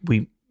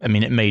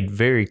 It made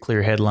very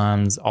clear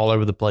headlines all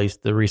over the place.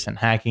 The recent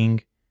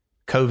hacking,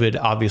 COVID,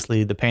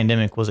 obviously the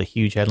pandemic was a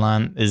huge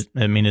headline.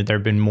 Have there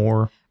been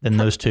more than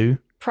those two?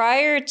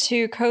 Prior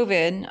to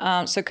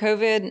COVID, so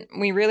COVID,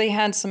 we really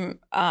had some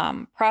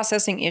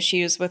processing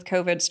issues with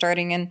COVID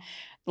starting in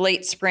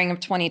late spring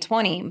of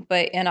 2020.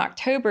 But in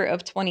October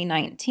of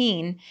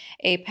 2019,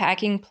 a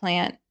packing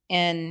plant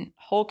in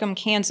Holcomb,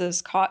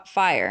 Kansas caught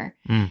fire.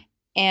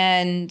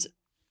 And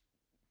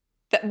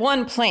that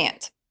one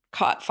plant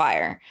caught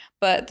fire.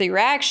 But the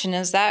reaction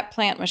is that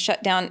plant was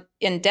shut down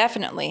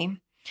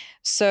indefinitely.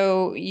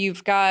 So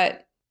you've got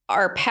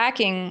our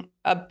packing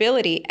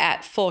ability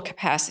at full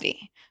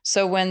capacity.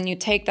 So when you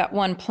take that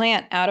one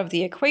plant out of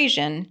the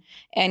equation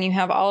and you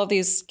have all of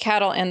these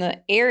cattle in the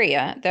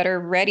area that are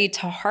ready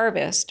to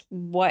harvest,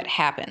 what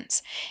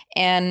happens?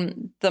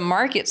 And the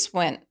markets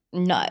went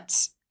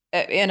nuts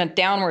in a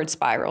downward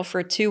spiral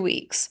for 2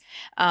 weeks.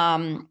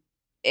 And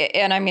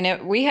I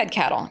mean, we had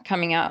cattle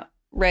coming out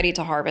ready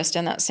to harvest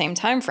in that same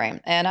time frame.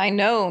 And I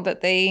know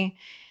that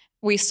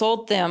we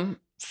sold them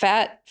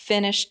fat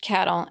finished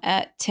cattle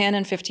at $10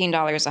 and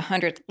 $15 a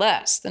hundred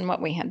less than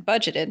what we had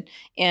budgeted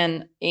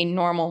in a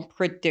normal,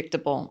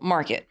 predictable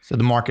market. So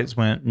the markets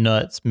went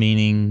nuts,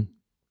 meaning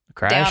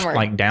crash,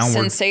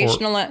 downward.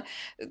 Sensational.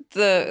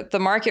 The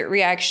market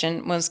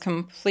reaction was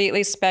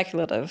completely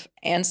speculative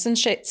and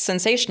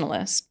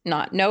sensationalist,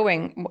 not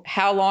knowing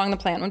how long the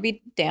plant would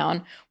be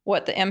down,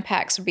 what the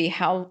impacts would be,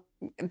 how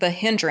the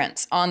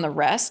hindrance on the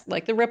rest,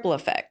 like the ripple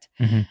effect.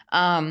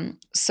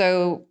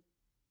 So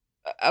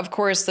of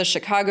course, the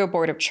Chicago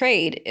Board of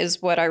Trade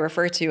is what I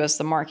refer to as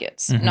the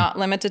markets, not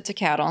limited to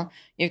cattle.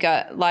 You've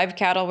got live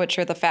cattle, which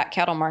are the fat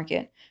cattle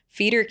market.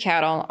 Feeder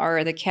cattle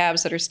are the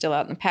calves that are still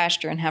out in the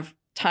pasture and have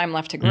time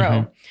left to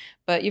grow.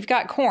 But you've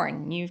got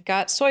corn, you've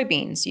got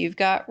soybeans, you've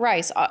got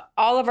rice.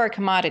 All of our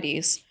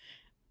commodities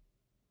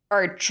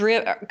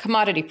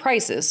commodity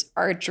prices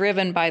are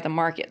driven by the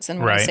markets. And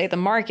when I say the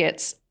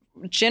markets,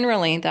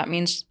 generally that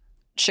means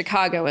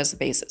Chicago as the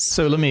basis.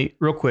 So let me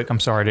real quick. I'm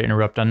sorry to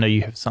interrupt. I know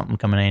you have something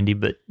coming, Andy,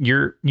 but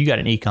you got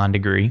an econ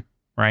degree,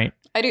 right?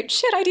 I do.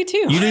 Shit, I do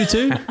too. You do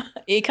too?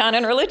 Econ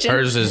and religion.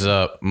 Hers is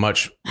a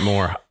much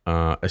more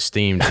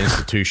esteemed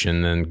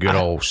institution than good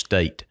old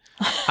state.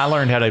 I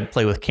learned how to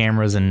play with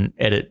cameras and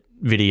edit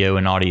video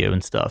and audio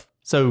and stuff.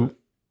 So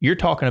you're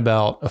talking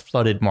about a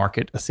flooded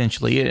market,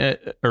 essentially,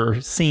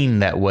 or seen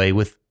that way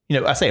with,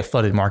 I say a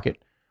flooded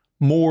market.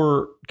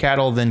 More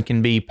cattle than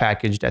can be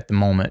packaged at the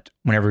moment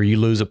whenever you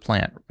lose a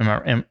plant.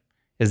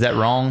 Is that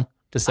wrong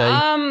to say?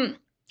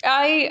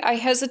 I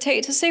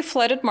hesitate to say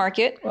flooded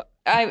market.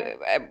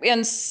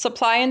 In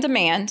supply and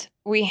demand,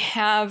 we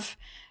have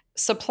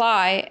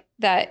supply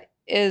that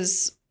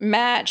is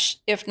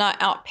matched, if not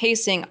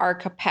outpacing, our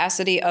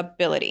capacity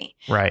ability.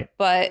 Right.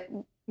 But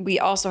we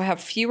also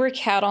have fewer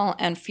cattle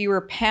and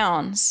fewer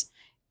pounds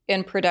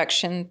in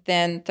production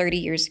than 30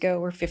 years ago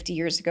or 50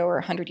 years ago or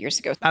 100 years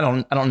ago. I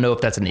don't know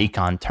if that's an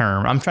econ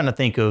term. I'm trying to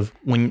think of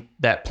when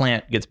that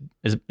plant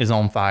is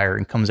on fire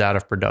and comes out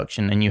of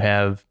production and you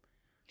have...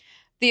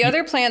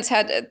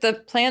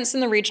 The plants in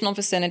the regional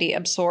vicinity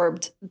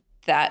absorbed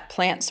that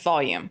plant's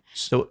volume.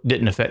 So it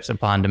didn't affect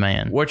supply and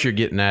demand. What you're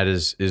getting at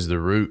is the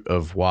root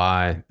of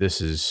why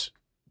this is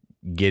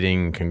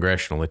getting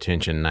congressional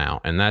attention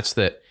now. And that's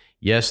that,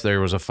 yes, there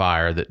was a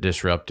fire that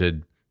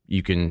disrupted.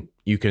 You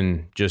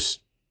can just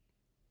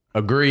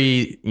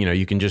agree,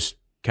 you can just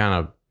kind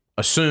of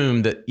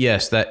assume that,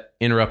 yes, that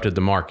interrupted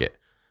the market,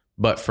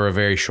 but for a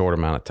very short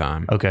amount of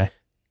time. Okay.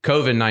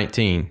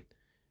 COVID-19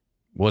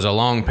 was a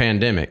long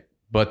pandemic,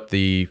 but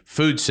the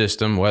food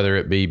system, whether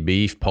it be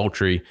beef,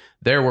 poultry,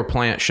 there were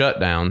plant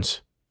shutdowns,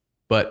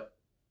 but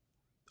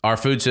our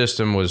food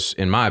system was,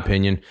 in my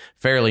opinion,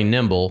 fairly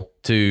nimble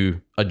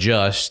to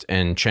adjust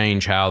and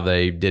change how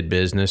they did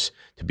business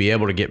to be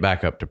able to get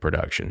back up to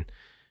production.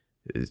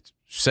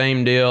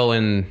 Same deal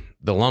in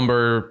the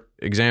lumber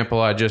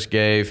example I just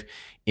gave,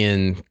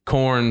 in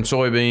corn,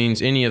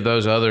 soybeans, any of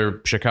those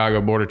other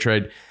Chicago Board of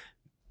Trade.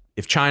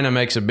 If China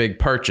makes a big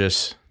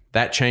purchase,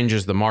 that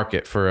changes the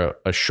market for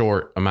a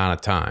short amount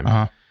of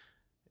time.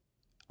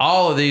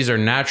 All of these are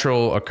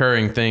natural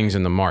occurring things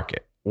in the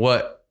market.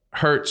 What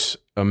hurts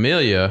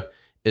Amelia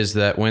is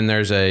that when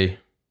there's a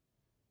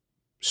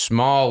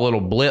small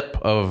little blip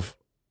of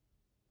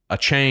a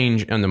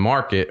change in the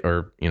market,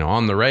 or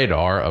on the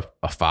radar of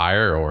a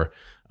fire or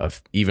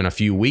even a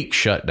few weeks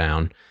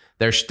shutdown,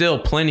 there's still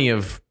plenty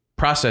of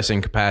processing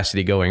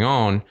capacity going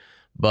on.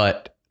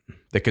 But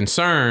the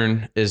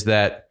concern is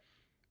that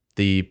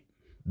the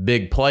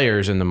big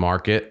players in the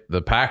market,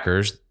 the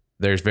packers,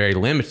 there's very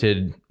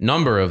limited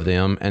number of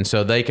them. And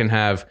so they can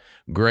have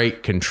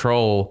great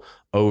control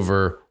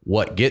over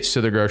what gets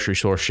to the grocery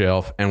store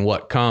shelf and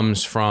what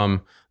comes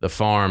from the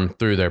farm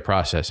through their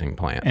processing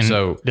plant. And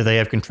so do they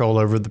have control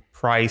over the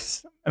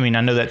price? I mean,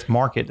 I know that's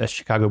market, that's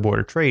Chicago Board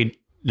of Trade.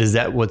 Is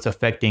that what's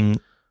affecting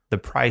the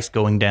price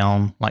going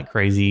down like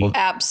crazy? Well,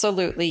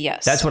 absolutely,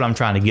 yes. That's what I'm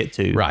trying to get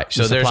to. Right.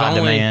 So there's only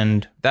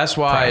demand. That's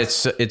why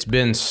it's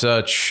been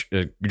such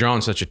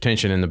drawn such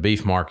attention in the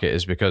beef market,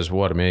 is because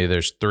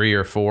there's 3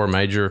 or 4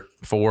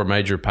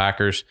 major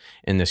packers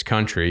in this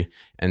country,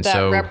 and that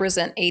so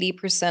represent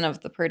 80% of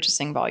the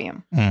purchasing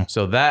volume.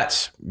 So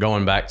that's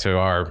going back to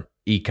our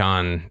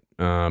econ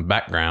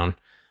background.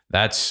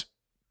 That's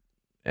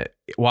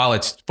while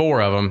it's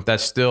 4 of them,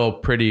 that's still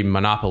pretty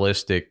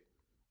monopolistic.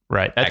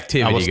 Right.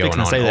 Activity I was going to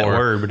on. say that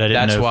word, but I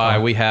didn't know. That's why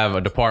we have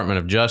a Department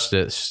of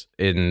Justice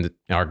in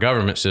our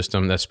government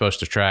system that's supposed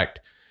to track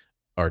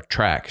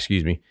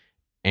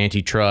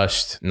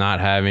antitrust, not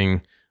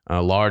having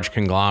large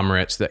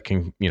conglomerates that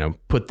can,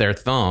 put their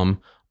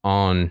thumb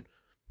on,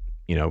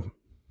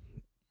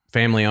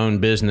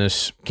 family-owned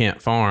business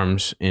Kent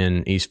Farms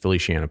in East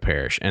Feliciana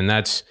Parish. And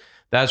that's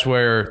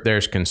where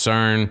there's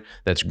concern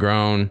that's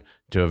grown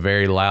to a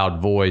very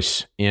loud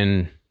voice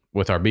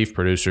with our beef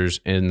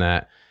producers, in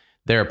that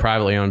they're a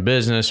privately owned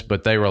business,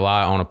 but they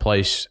rely on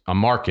a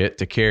market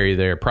to carry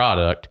their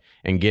product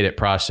and get it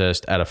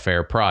processed at a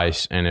fair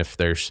price. And if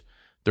there's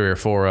 3 or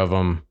 4 of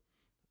them,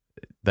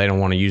 they don't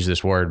want to use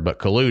this word, but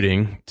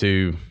colluding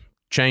to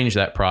change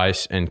that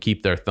price and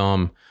keep their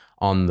thumb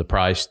on the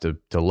price to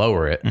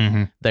lower it.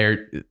 Mm-hmm.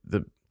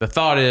 The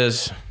thought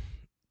is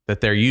that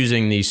they're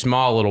using these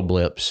small little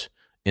blips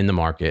in the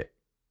market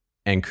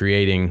and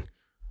creating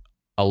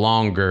a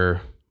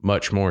longer,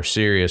 much more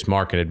serious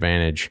market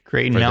advantage,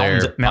 creating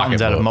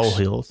mountains out of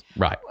molehills.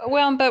 Right.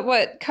 Well, but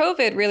what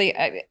COVID really,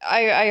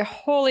 I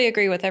wholly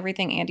agree with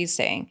everything Andy's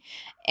saying.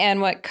 And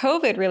what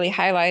COVID really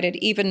highlighted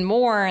even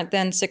more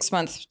than 6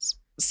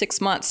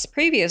 months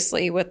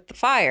previously with the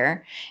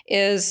fire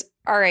is,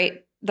 all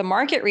right, the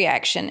market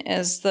reaction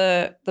is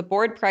the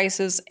board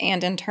prices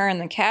and in turn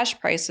the cash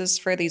prices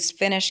for these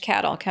finished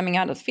cattle coming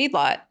out of the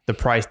feedlot. The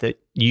price that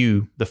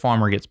the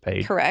farmer, gets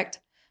paid. Correct.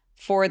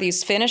 For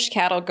these finished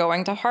cattle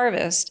going to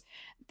harvest,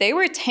 they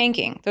were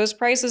tanking. Those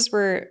prices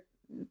were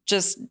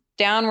just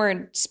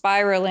downward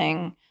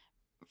spiraling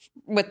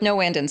with no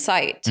end in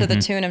sight, to the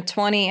tune of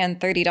 $20 and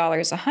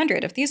 $30 a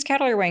hundred. If these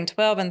cattle are weighing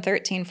 12 and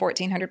 13,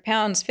 1,400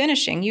 pounds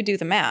finishing, you do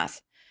the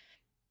math.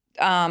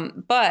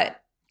 But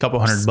couple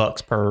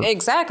 $100 per.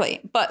 Exactly.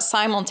 But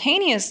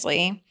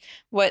simultaneously,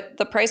 what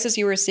the prices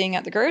you were seeing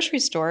at the grocery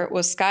store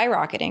was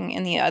skyrocketing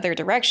in the other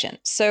direction.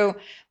 So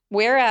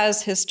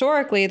whereas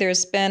historically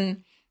there's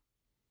been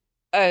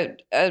a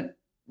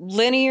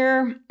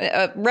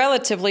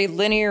relatively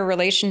linear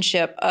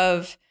relationship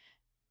of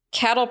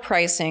cattle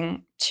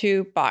pricing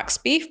to box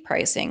beef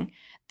pricing,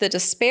 the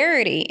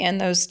disparity in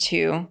those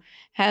two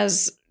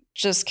has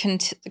just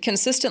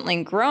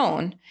consistently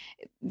grown.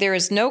 There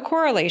is no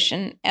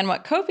correlation. And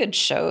what COVID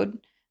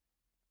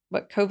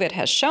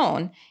has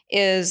shown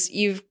is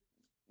you've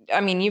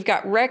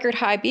got record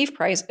high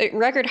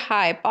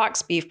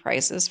box beef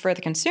prices for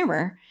the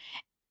consumer,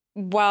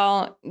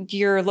 while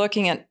you're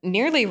looking at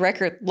nearly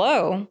record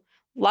low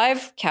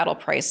live cattle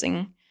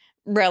pricing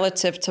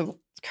relative to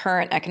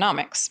current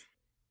economics.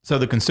 So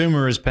the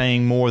consumer is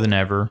paying more than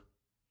ever,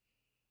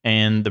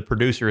 and the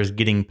producer is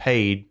getting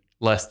paid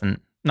less than,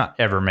 not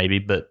ever maybe,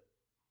 but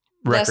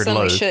record low. Less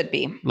than we should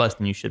be. Less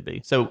than you should be.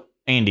 So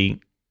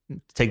Andy,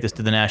 take this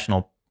to the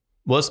national.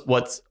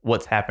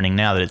 What's happening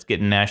now that it's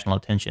getting national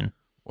attention?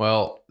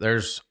 Well,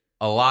 there's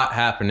a lot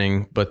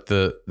happening, but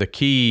the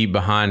key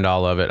behind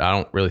all of it, I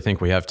don't really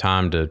think we have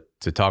time to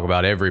talk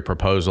about every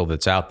proposal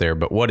that's out there,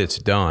 but what it's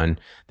done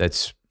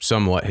that's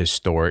somewhat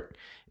historic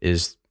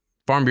is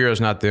Farm Bureau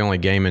is not the only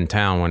game in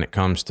town when it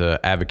comes to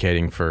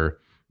advocating for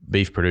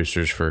beef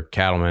producers, for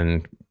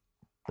cattlemen,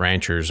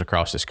 ranchers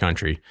across this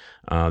country.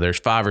 There's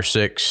 5 or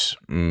 6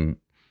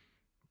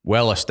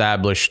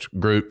 well-established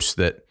groups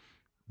that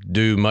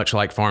do much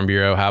like Farm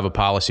Bureau, have a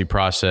policy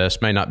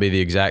process, may not be the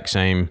exact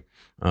same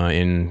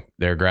in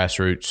their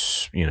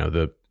grassroots,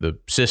 the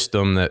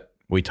system that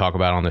we talk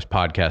about on this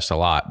podcast a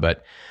lot,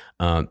 but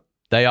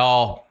they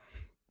all,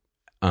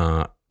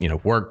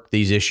 work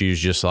these issues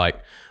just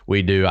like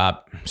we do.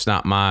 It's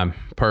not my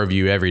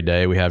purview every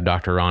day. We have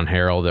Dr. Ron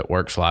Harrell that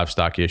works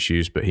livestock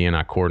issues, but he and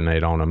I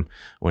coordinate on them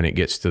when it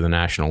gets to the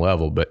national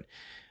level. But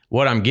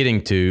what I'm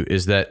getting to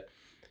is that,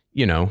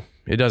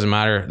 it doesn't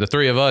matter. The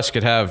 3 of us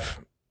could have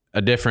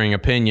a differing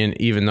opinion,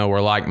 even though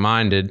we're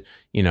like-minded,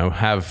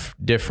 have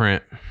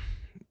different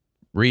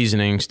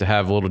reasonings to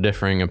have little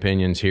differing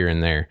opinions here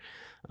and there.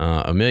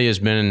 Amelia's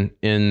been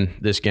in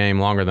this game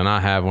longer than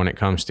I have when it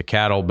comes to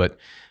cattle, but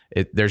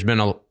there's been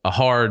a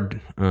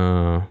hard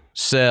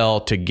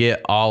sell to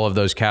get all of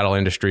those cattle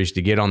industries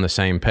to get on the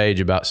same page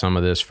about some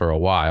of this for a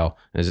while.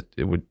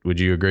 Would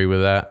you agree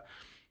with that?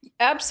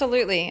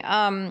 Absolutely.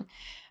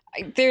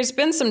 There's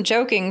been some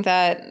joking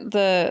that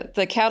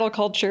the cattle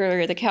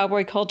culture or the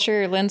cowboy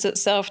culture lends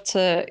itself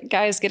to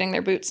guys getting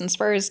their boots and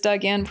spurs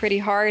dug in pretty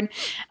hard.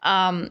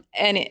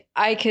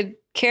 I could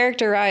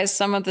characterize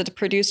some of the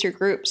producer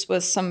groups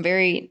with some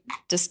very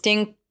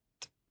distinct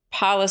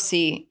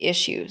policy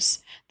issues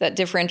that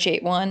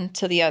differentiate one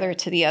to the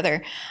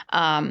other.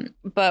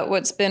 But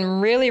what's been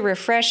really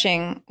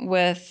refreshing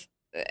with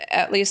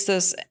at least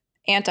this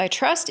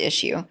antitrust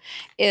issue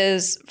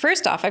is,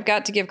 first off, I've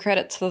got to give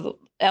credit to the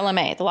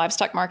LMA, the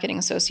Livestock Marketing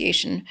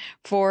Association,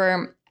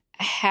 for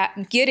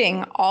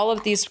getting all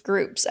of these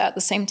groups at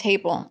the same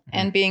table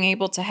and being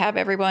able to have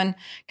everyone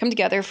come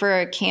together for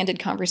a candid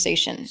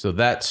conversation. So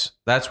that's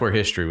where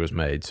history was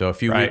made. So a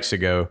few weeks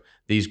ago,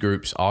 these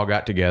groups all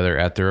got together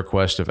at the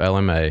request of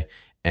LMA,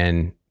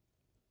 and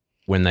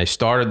when they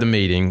started the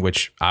meeting,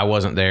 which I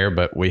wasn't there,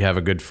 but we have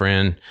a good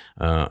friend,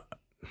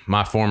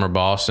 my former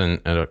boss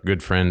and a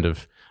good friend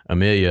of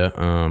Amelia,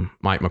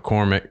 Mike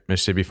McCormick,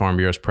 Mississippi Farm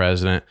Bureau's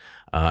president.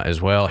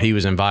 as well. He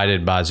was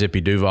invited by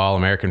Zippy Duval,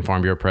 American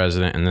Farm Bureau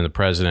president, and then the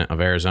president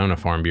of Arizona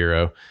Farm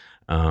Bureau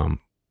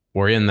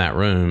were in that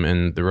room.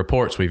 And the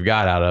reports we've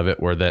got out of it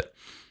were that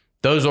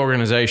those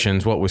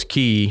organizations, what was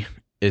key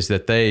is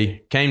that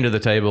they came to the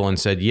table and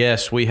said,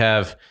 yes, we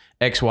have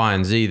X, Y,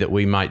 and Z that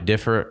we might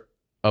differ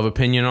of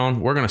opinion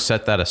on. We're going to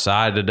set that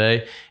aside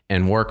today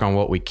and work on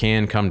what we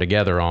can come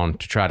together on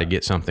to try to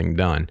get something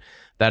done.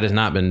 That has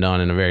not been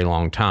done in a very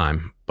long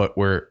time, but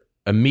we're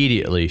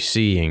immediately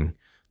seeing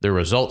the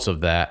results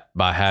of that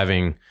by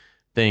having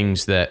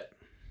things that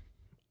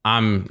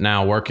I'm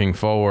now working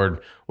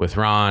forward with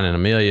Ron and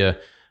Amelia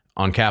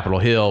on Capitol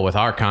Hill with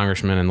our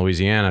congressman in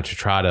Louisiana to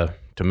try to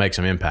make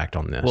some impact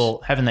on this.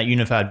 Well, having that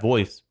unified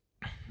voice,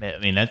 I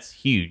mean, that's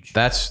huge.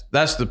 That's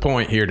the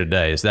point here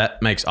today, is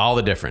that makes all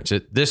the difference.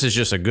 This is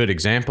just a good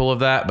example of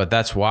that, but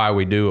that's why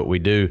we do what we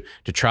do,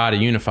 to try to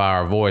unify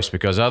our voice,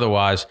 because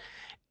otherwise,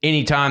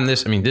 anytime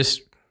this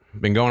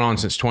been going on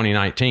since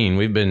 2019.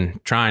 We've been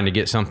trying to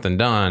get something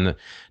done. The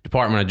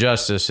Department of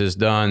Justice has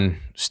done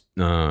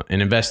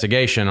an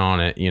investigation on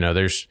it. You know,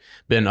 there's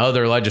been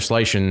other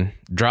legislation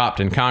dropped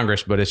in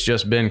Congress, but it's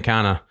just been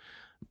kind of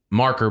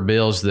marker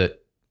bills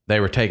that they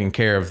were taking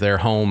care of their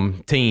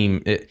home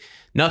team.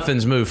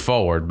 Nothing's moved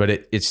forward, but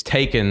it's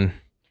taken,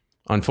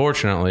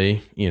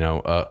 unfortunately,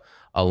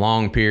 a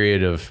long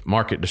period of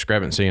market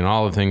discrepancy and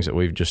all the things that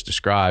we've just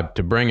described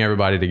to bring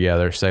everybody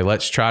together, say,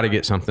 let's try to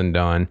get something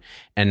done.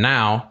 And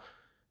now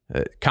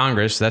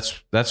Congress,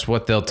 that's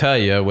what they'll tell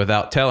you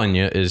without telling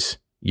you, is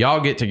y'all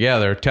get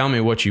together, tell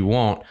me what you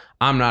want.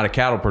 I'm not a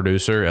cattle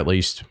producer, at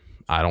least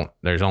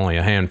there's only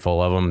a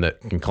handful of them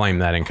that can claim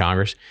that in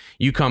Congress.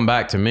 You come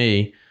back to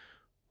me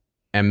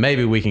and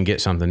maybe we can get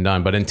something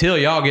done. But until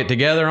y'all get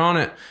together on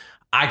it,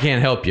 I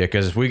can't help you,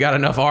 because we got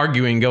enough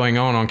arguing going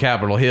on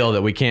Capitol Hill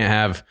that we can't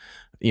have,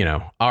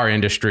 our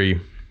industry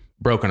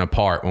broken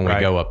apart when we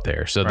go up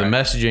there. So the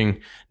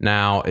messaging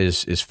now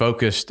is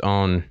focused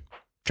on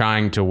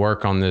trying to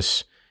work on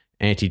this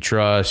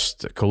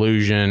antitrust,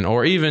 collusion,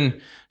 or even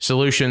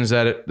solutions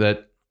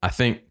that I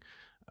think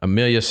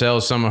Amelia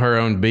sells some of her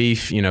own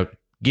beef,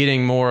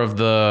 getting more of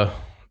the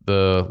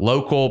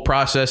local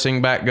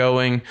processing back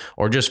going,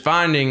 or just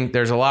finding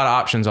there's a lot of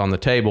options on the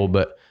table,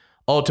 but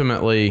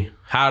ultimately,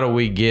 how do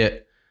we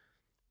get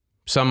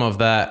some of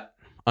that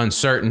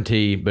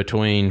uncertainty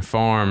between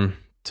farm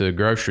to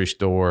grocery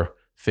store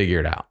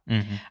figured out?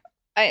 Mm-hmm.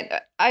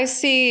 I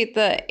see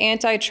the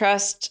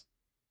antitrust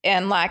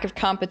and lack of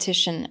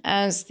competition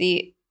as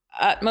the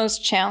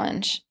utmost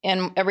challenge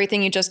in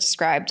everything you just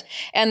described.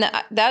 And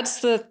that's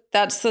the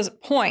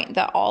point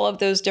that all of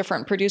those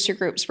different producer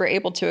groups were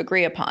able to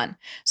agree upon.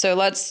 So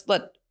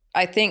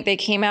I think they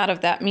came out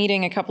of that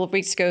meeting a couple of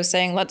weeks ago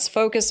saying, let's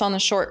focus on the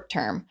short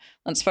term.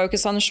 Let's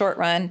focus on the short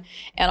run,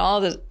 and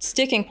all the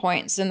sticking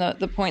points and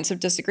the points of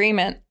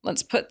disagreement,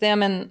 let's put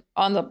them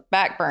on the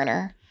back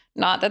burner.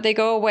 Not that they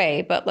go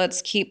away, but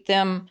let's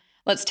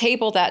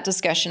table that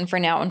discussion for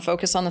now and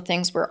focus on the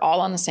things we're all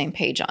on the same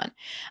page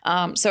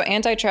on. So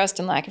antitrust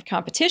and lack of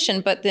competition,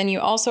 but then you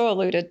also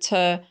alluded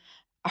to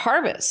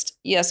harvest.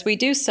 Yes, we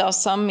do sell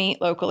some meat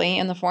locally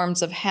in the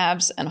forms of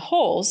halves and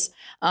wholes.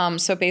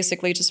 So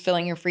basically just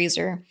filling your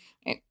freezer.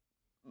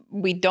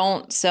 We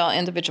don't sell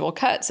individual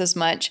cuts as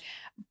much,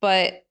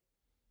 but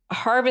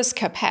harvest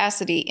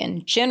capacity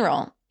in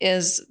general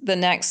is the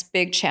next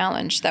big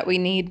challenge that we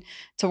need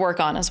to work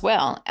on as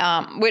well,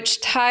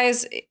 which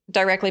ties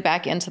directly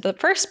back into the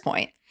first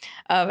point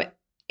of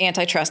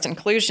antitrust and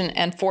collusion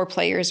and 4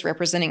 players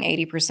representing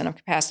 80% of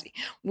capacity.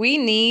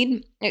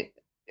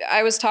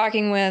 I was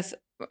talking with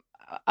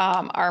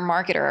our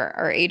marketer,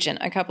 our agent,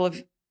 a couple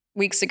of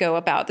weeks ago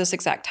about this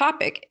exact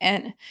topic,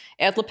 and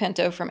Ed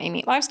Lopinto from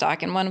A-Meat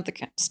Livestock, and one of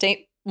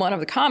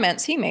the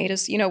comments he made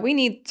is, we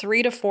need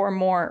 3 to 4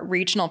 more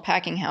regional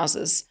packing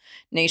houses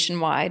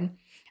nationwide.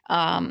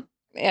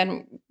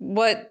 And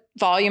what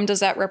volume does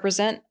that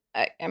represent?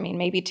 I mean,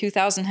 maybe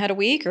 2,000 head a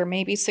week or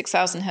maybe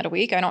 6,000 head a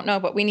week. I don't know,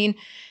 but we need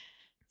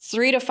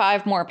 3 to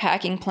 5 more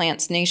packing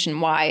plants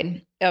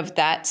nationwide of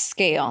that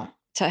scale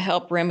to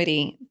help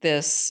remedy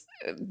this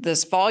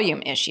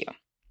volume issue.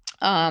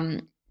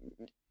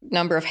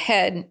 Number of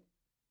head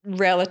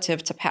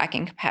relative to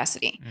packing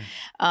capacity.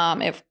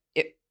 If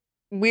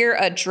we're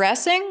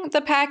addressing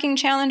the packing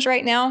challenge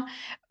right now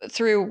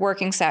through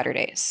working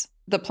Saturdays.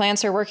 The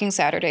plants are working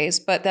Saturdays,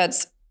 but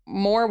that's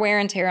more wear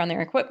and tear on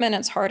their equipment.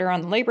 It's harder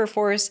on the labor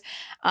force.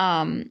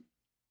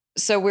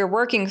 So we're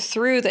working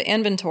through the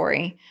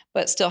inventory,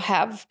 but still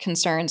have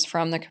concerns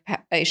from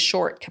a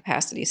short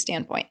capacity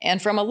standpoint.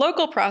 And from a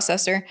local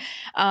processor,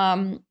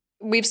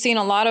 we've seen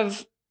a lot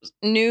of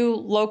new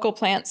local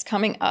plants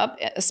coming up,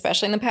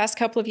 especially in the past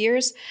couple of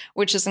years,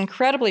 which is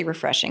incredibly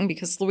refreshing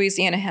because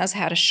Louisiana has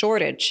had a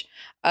shortage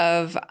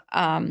of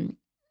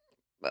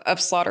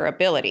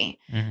slaughterability.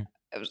 Mm-hmm.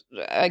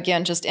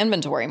 Again, just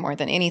inventory more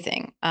than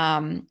anything.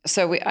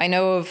 So I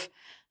know of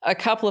a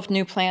couple of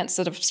new plants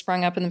that have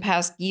sprung up in the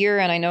past year,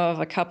 and I know of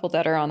a couple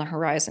that are on the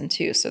horizon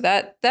too. So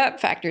that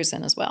factors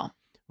in as well.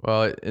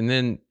 Well, and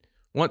then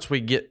once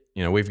we get,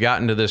 we've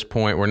gotten to this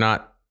point, we're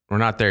not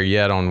there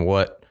yet on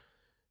what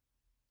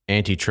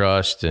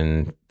antitrust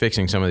and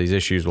fixing some of these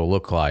issues will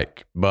look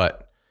like.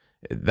 But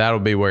that'll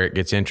be where it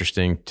gets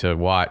interesting to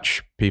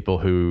watch people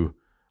who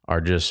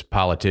are just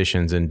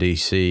politicians in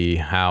D.C.,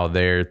 how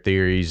their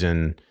theories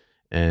and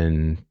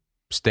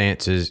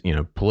stances,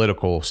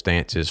 political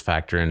stances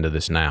factor into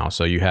this now.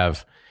 So you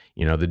have,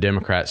 the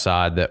Democrat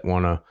side that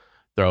want to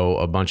throw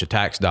a bunch of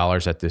tax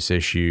dollars at this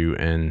issue.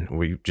 And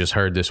we just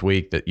heard this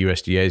week that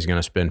USDA is going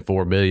to spend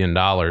 $4 billion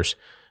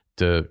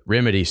to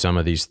remedy some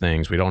of these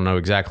things. We don't know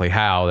exactly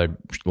how. They're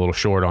a little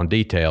short on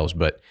details,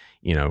 but,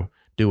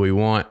 do we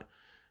want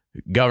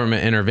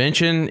government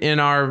intervention in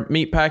our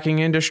meatpacking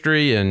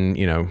industry and,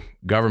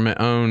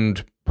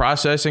 government-owned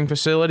processing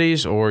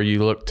facilities? Or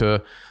you look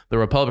to the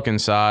Republican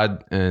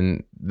side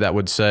and that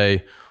would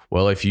say,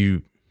 well, if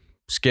you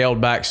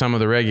scaled back some of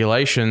the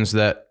regulations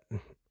that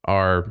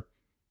are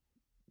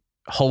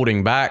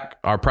holding back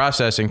our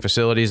processing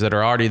facilities that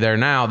are already there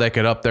now, they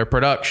could up their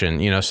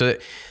production, so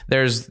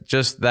there's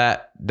just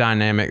that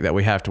dynamic that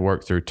we have to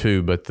work through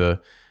too. But the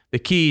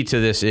key to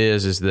this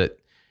is that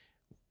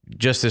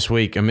just this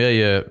week,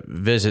 Amelia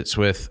visits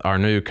with our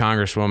new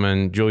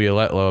Congresswoman, Julia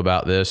Letlow,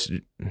 about this.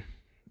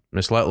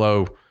 Ms.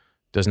 Letlow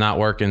does not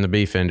work in the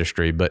beef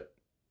industry, but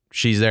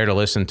she's there to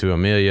listen to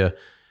Amelia.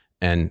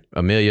 And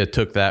Amelia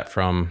took that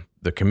from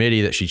the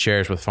committee that she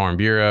chairs with Farm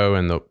Bureau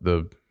and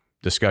the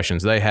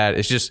discussions they had.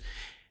 It's just,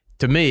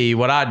 to me,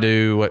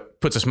 what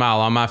puts a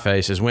smile on my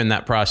face is when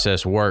that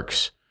process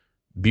works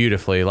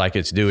beautifully like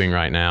it's doing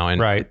right now.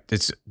 And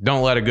it's,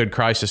 don't let a good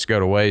crisis go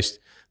to waste.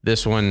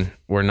 This one,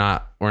 we're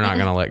not going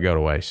to let go to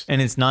waste.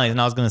 And it's nice.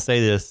 And I was going to say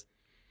this.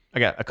 I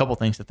got a couple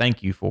things to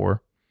thank you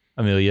for,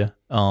 Amelia.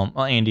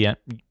 Andy,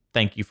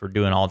 thank you for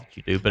doing all that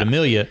you do. But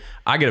Amelia,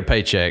 I get a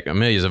paycheck.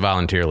 Amelia's a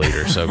volunteer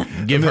leader, so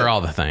give her all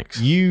the thanks.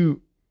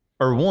 You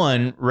are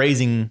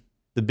raising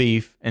the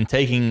beef and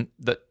taking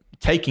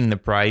the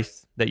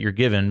price that you're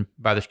given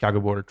by the Chicago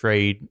Board of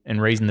Trade and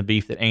raising the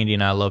beef that Andy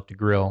and I love to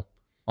grill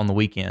on the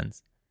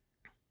weekends.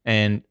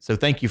 And so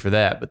thank you for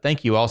that. But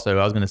thank you also,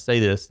 I was going to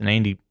say this, and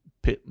Andy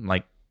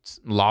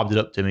lobbed it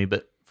up to me,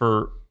 but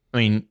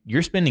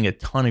you're spending a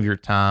ton of your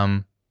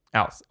time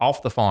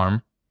off the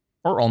farm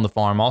or on the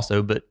farm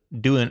also, but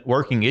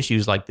working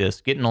issues like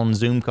this, getting on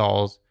Zoom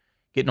calls,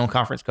 getting on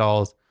conference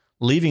calls,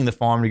 leaving the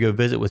farm to go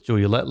visit with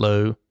Julia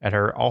Letlow at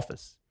her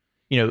office.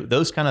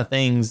 Those kind of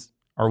things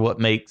are what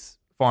makes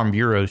Farm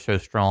Bureau so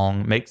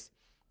strong, makes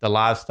the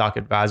Livestock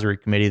Advisory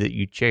Committee that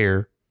you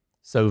chair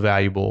so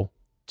valuable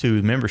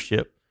to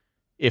membership,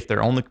 if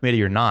they're on the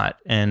committee or not.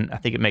 And I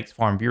think it makes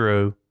Farm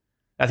Bureau,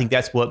 I think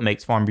that's what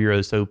makes Farm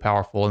Bureau so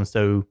powerful and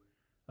so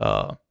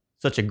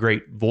such a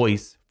great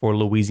voice for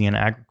Louisiana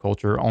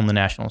agriculture on the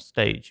national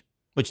stage,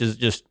 which is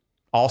just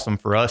awesome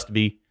for us to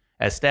be,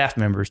 as staff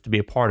members, to be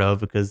a part of,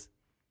 because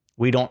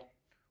we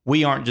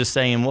aren't just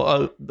saying,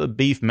 well, the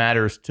beef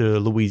matters to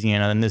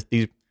Louisiana and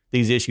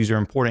these issues are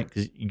important,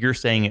 because you're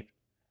saying it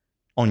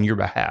on your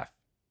behalf,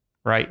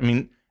 right?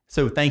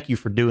 So thank you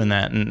for doing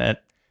that. And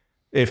that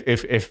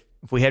if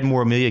we had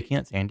more Amelia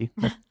Kents, Andy,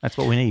 that's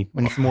what we need.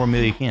 We need some more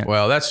Amelia Kents.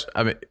 Well,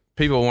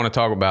 people want to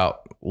talk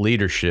about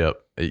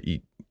leadership,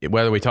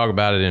 whether we talk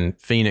about it in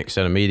Phoenix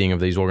at a meeting of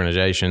these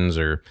organizations,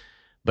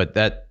 but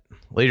that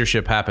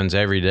leadership happens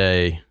every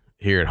day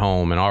here at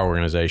home in our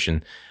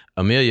organization.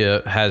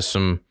 Amelia has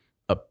some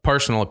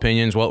personal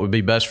opinions, what would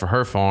be best for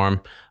her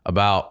farm,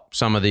 about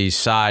some of these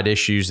side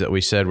issues that we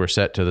said were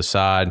set to the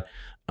side.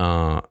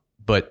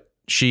 But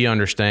she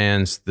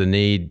understands the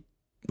need,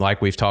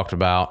 like we've talked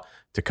about,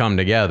 to come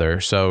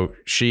together. So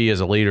she,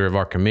 as a leader of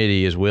our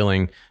committee, is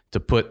willing to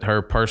put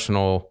her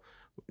personal,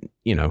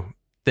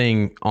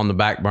 thing on the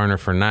back burner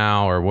for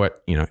now, or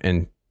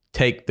and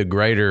take the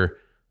greater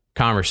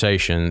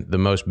conversation, the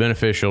most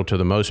beneficial to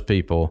the most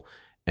people,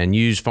 and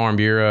use Farm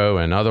Bureau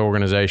and other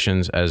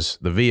organizations as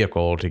the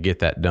vehicle to get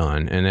that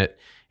done. And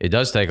it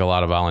does take a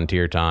lot of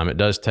volunteer time. It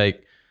does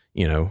take,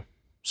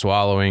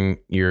 swallowing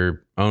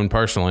your own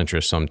personal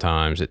interests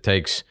sometimes. It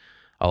takes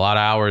a lot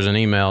of hours and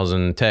emails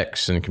and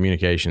texts and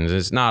communications.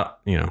 It's not,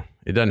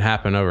 it doesn't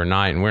happen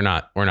overnight, and we're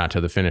not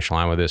to the finish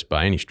line with this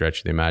by any stretch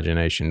of the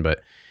imagination.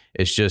 But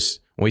it's just,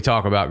 when we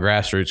talk about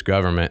grassroots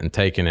government and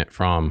taking it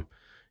from,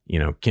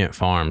 Kent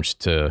Farms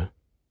to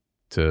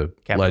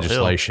Capitol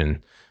legislation,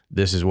 Hill,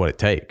 this is what it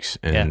takes.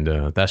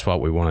 And that's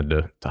what we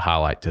wanted to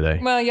highlight today.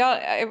 Well, y'all,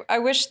 I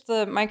wish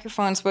the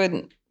microphones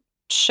would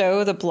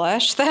show the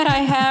blush that I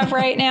have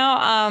right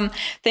now.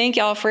 Thank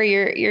y'all for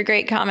your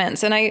great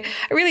comments. And I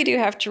really do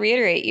have to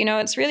reiterate,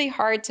 it's really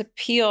hard to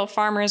peel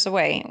farmers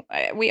away.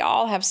 We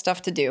all have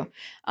stuff to do.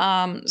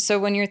 So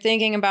when you're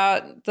thinking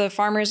about the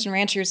farmers and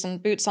ranchers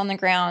and boots on the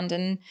ground,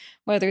 and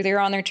whether they're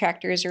on their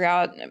tractors or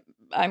out,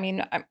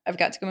 I've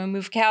got to go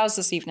move cows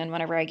this evening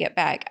whenever I get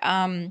back.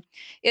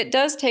 It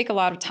does take a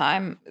lot of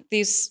time.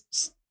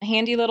 These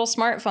handy little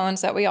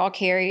smartphones that we all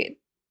carry,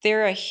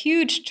 they're a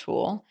huge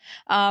tool.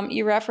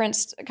 You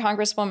referenced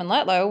Congresswoman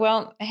Letlow.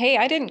 Well, hey,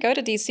 I didn't go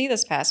to D.C.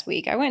 this past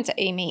week. I went to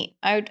A-Meat.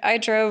 I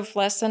drove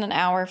less than an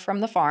hour from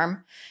the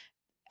farm.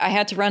 I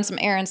had to run some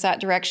errands that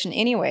direction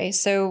anyway.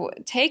 So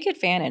take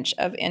advantage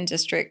of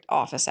in-district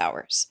office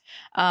hours.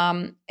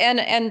 And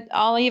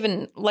I'll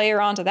even layer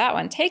onto that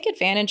one, take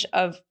advantage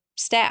of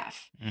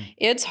staff.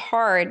 It's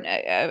hard.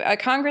 A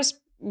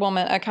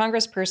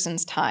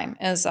congressperson's time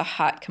is a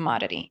hot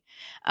commodity.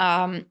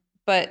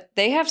 But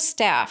they have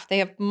staff. They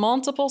have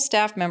multiple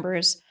staff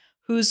members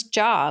whose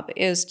job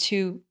is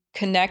to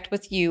connect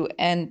with you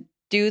and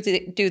do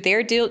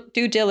their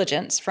due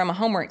diligence from a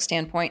homework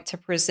standpoint to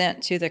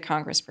present to the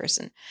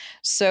congressperson.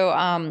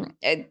 So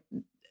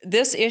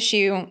this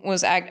issue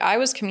was, I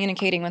was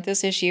communicating with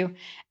this issue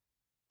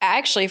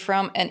actually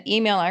from an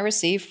email I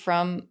received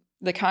from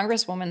the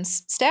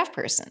congresswoman's staff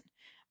person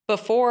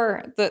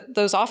before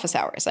those office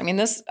hours. I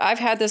mean, I've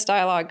had this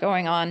dialogue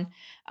going on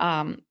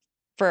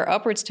for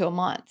upwards to a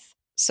month.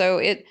 So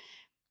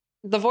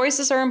the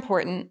voices are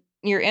important.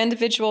 Your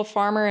individual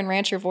farmer and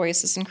rancher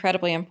voice is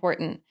incredibly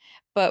important.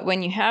 But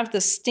when you have the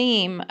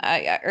steam,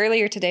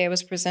 earlier today I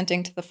was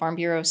presenting to the Farm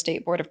Bureau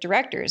State Board of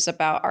Directors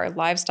about our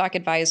Livestock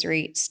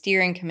Advisory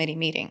Steering Committee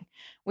meeting.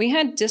 We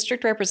had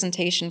district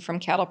representation from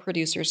cattle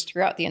producers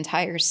throughout the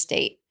entire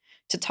state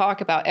to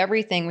talk about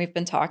everything we've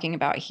been talking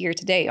about here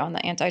today on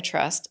the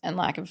antitrust and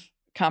lack of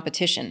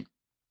competition.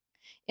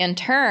 In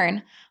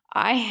turn,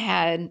 I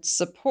had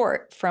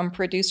support from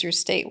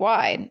producers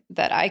statewide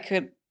that I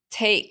could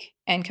take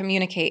and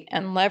communicate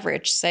and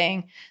leverage,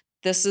 saying,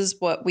 this is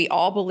what we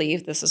all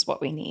believe, this is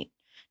what we need,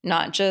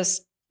 not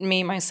just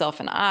me, myself,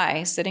 and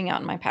I sitting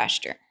out in my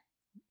pasture.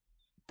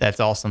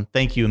 That's awesome.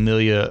 Thank you,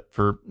 Amelia,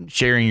 for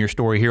sharing your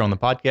story here on the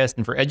podcast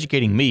and for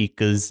educating me,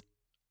 because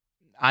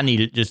I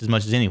need it just as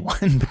much as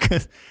anyone,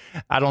 because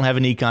I don't have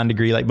an econ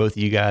degree like both of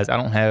you guys. I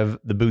don't have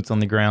the boots on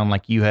the ground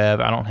like you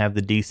have. I don't have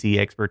the DC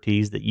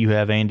expertise that you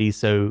have, Andy.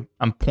 So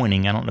I'm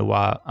pointing. I don't know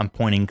why I'm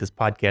pointing, because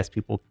podcast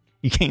people,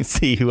 you can't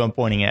see who I'm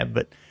pointing at,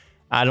 but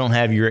I don't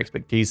have your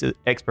expertise.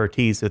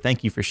 So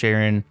thank you for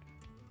sharing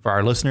for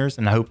our listeners.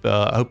 And I hope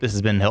this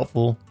has been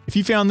helpful. If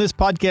you found this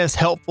podcast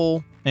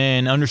helpful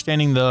in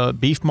understanding the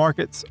beef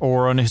markets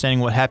or understanding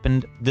what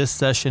happened this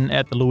session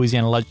at the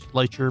Louisiana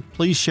Legislature,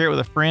 please share it with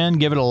a friend,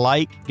 give it a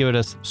like, give it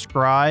a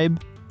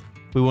subscribe.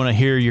 We want to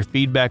hear your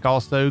feedback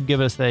also. Give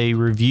us a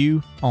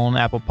review on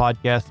Apple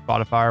Podcasts,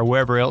 Spotify, or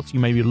wherever else you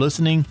may be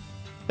listening.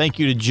 Thank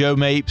you to Joe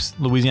Mapes,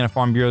 Louisiana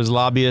Farm Bureau's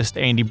lobbyist,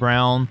 Andy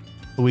Brown,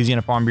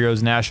 Louisiana Farm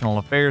Bureau's National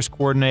Affairs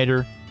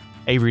Coordinator,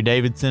 Avery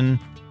Davidson,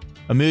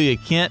 Amelia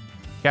Kent,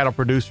 cattle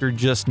producer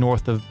just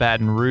north of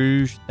Baton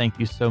Rouge. Thank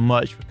you so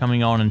much for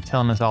coming on and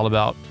telling us all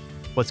about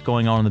what's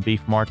going on in the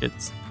beef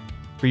markets.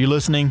 For you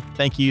listening,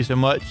 thank you so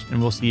much,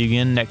 and we'll see you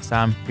again next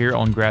time here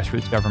on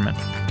Grassroots Government.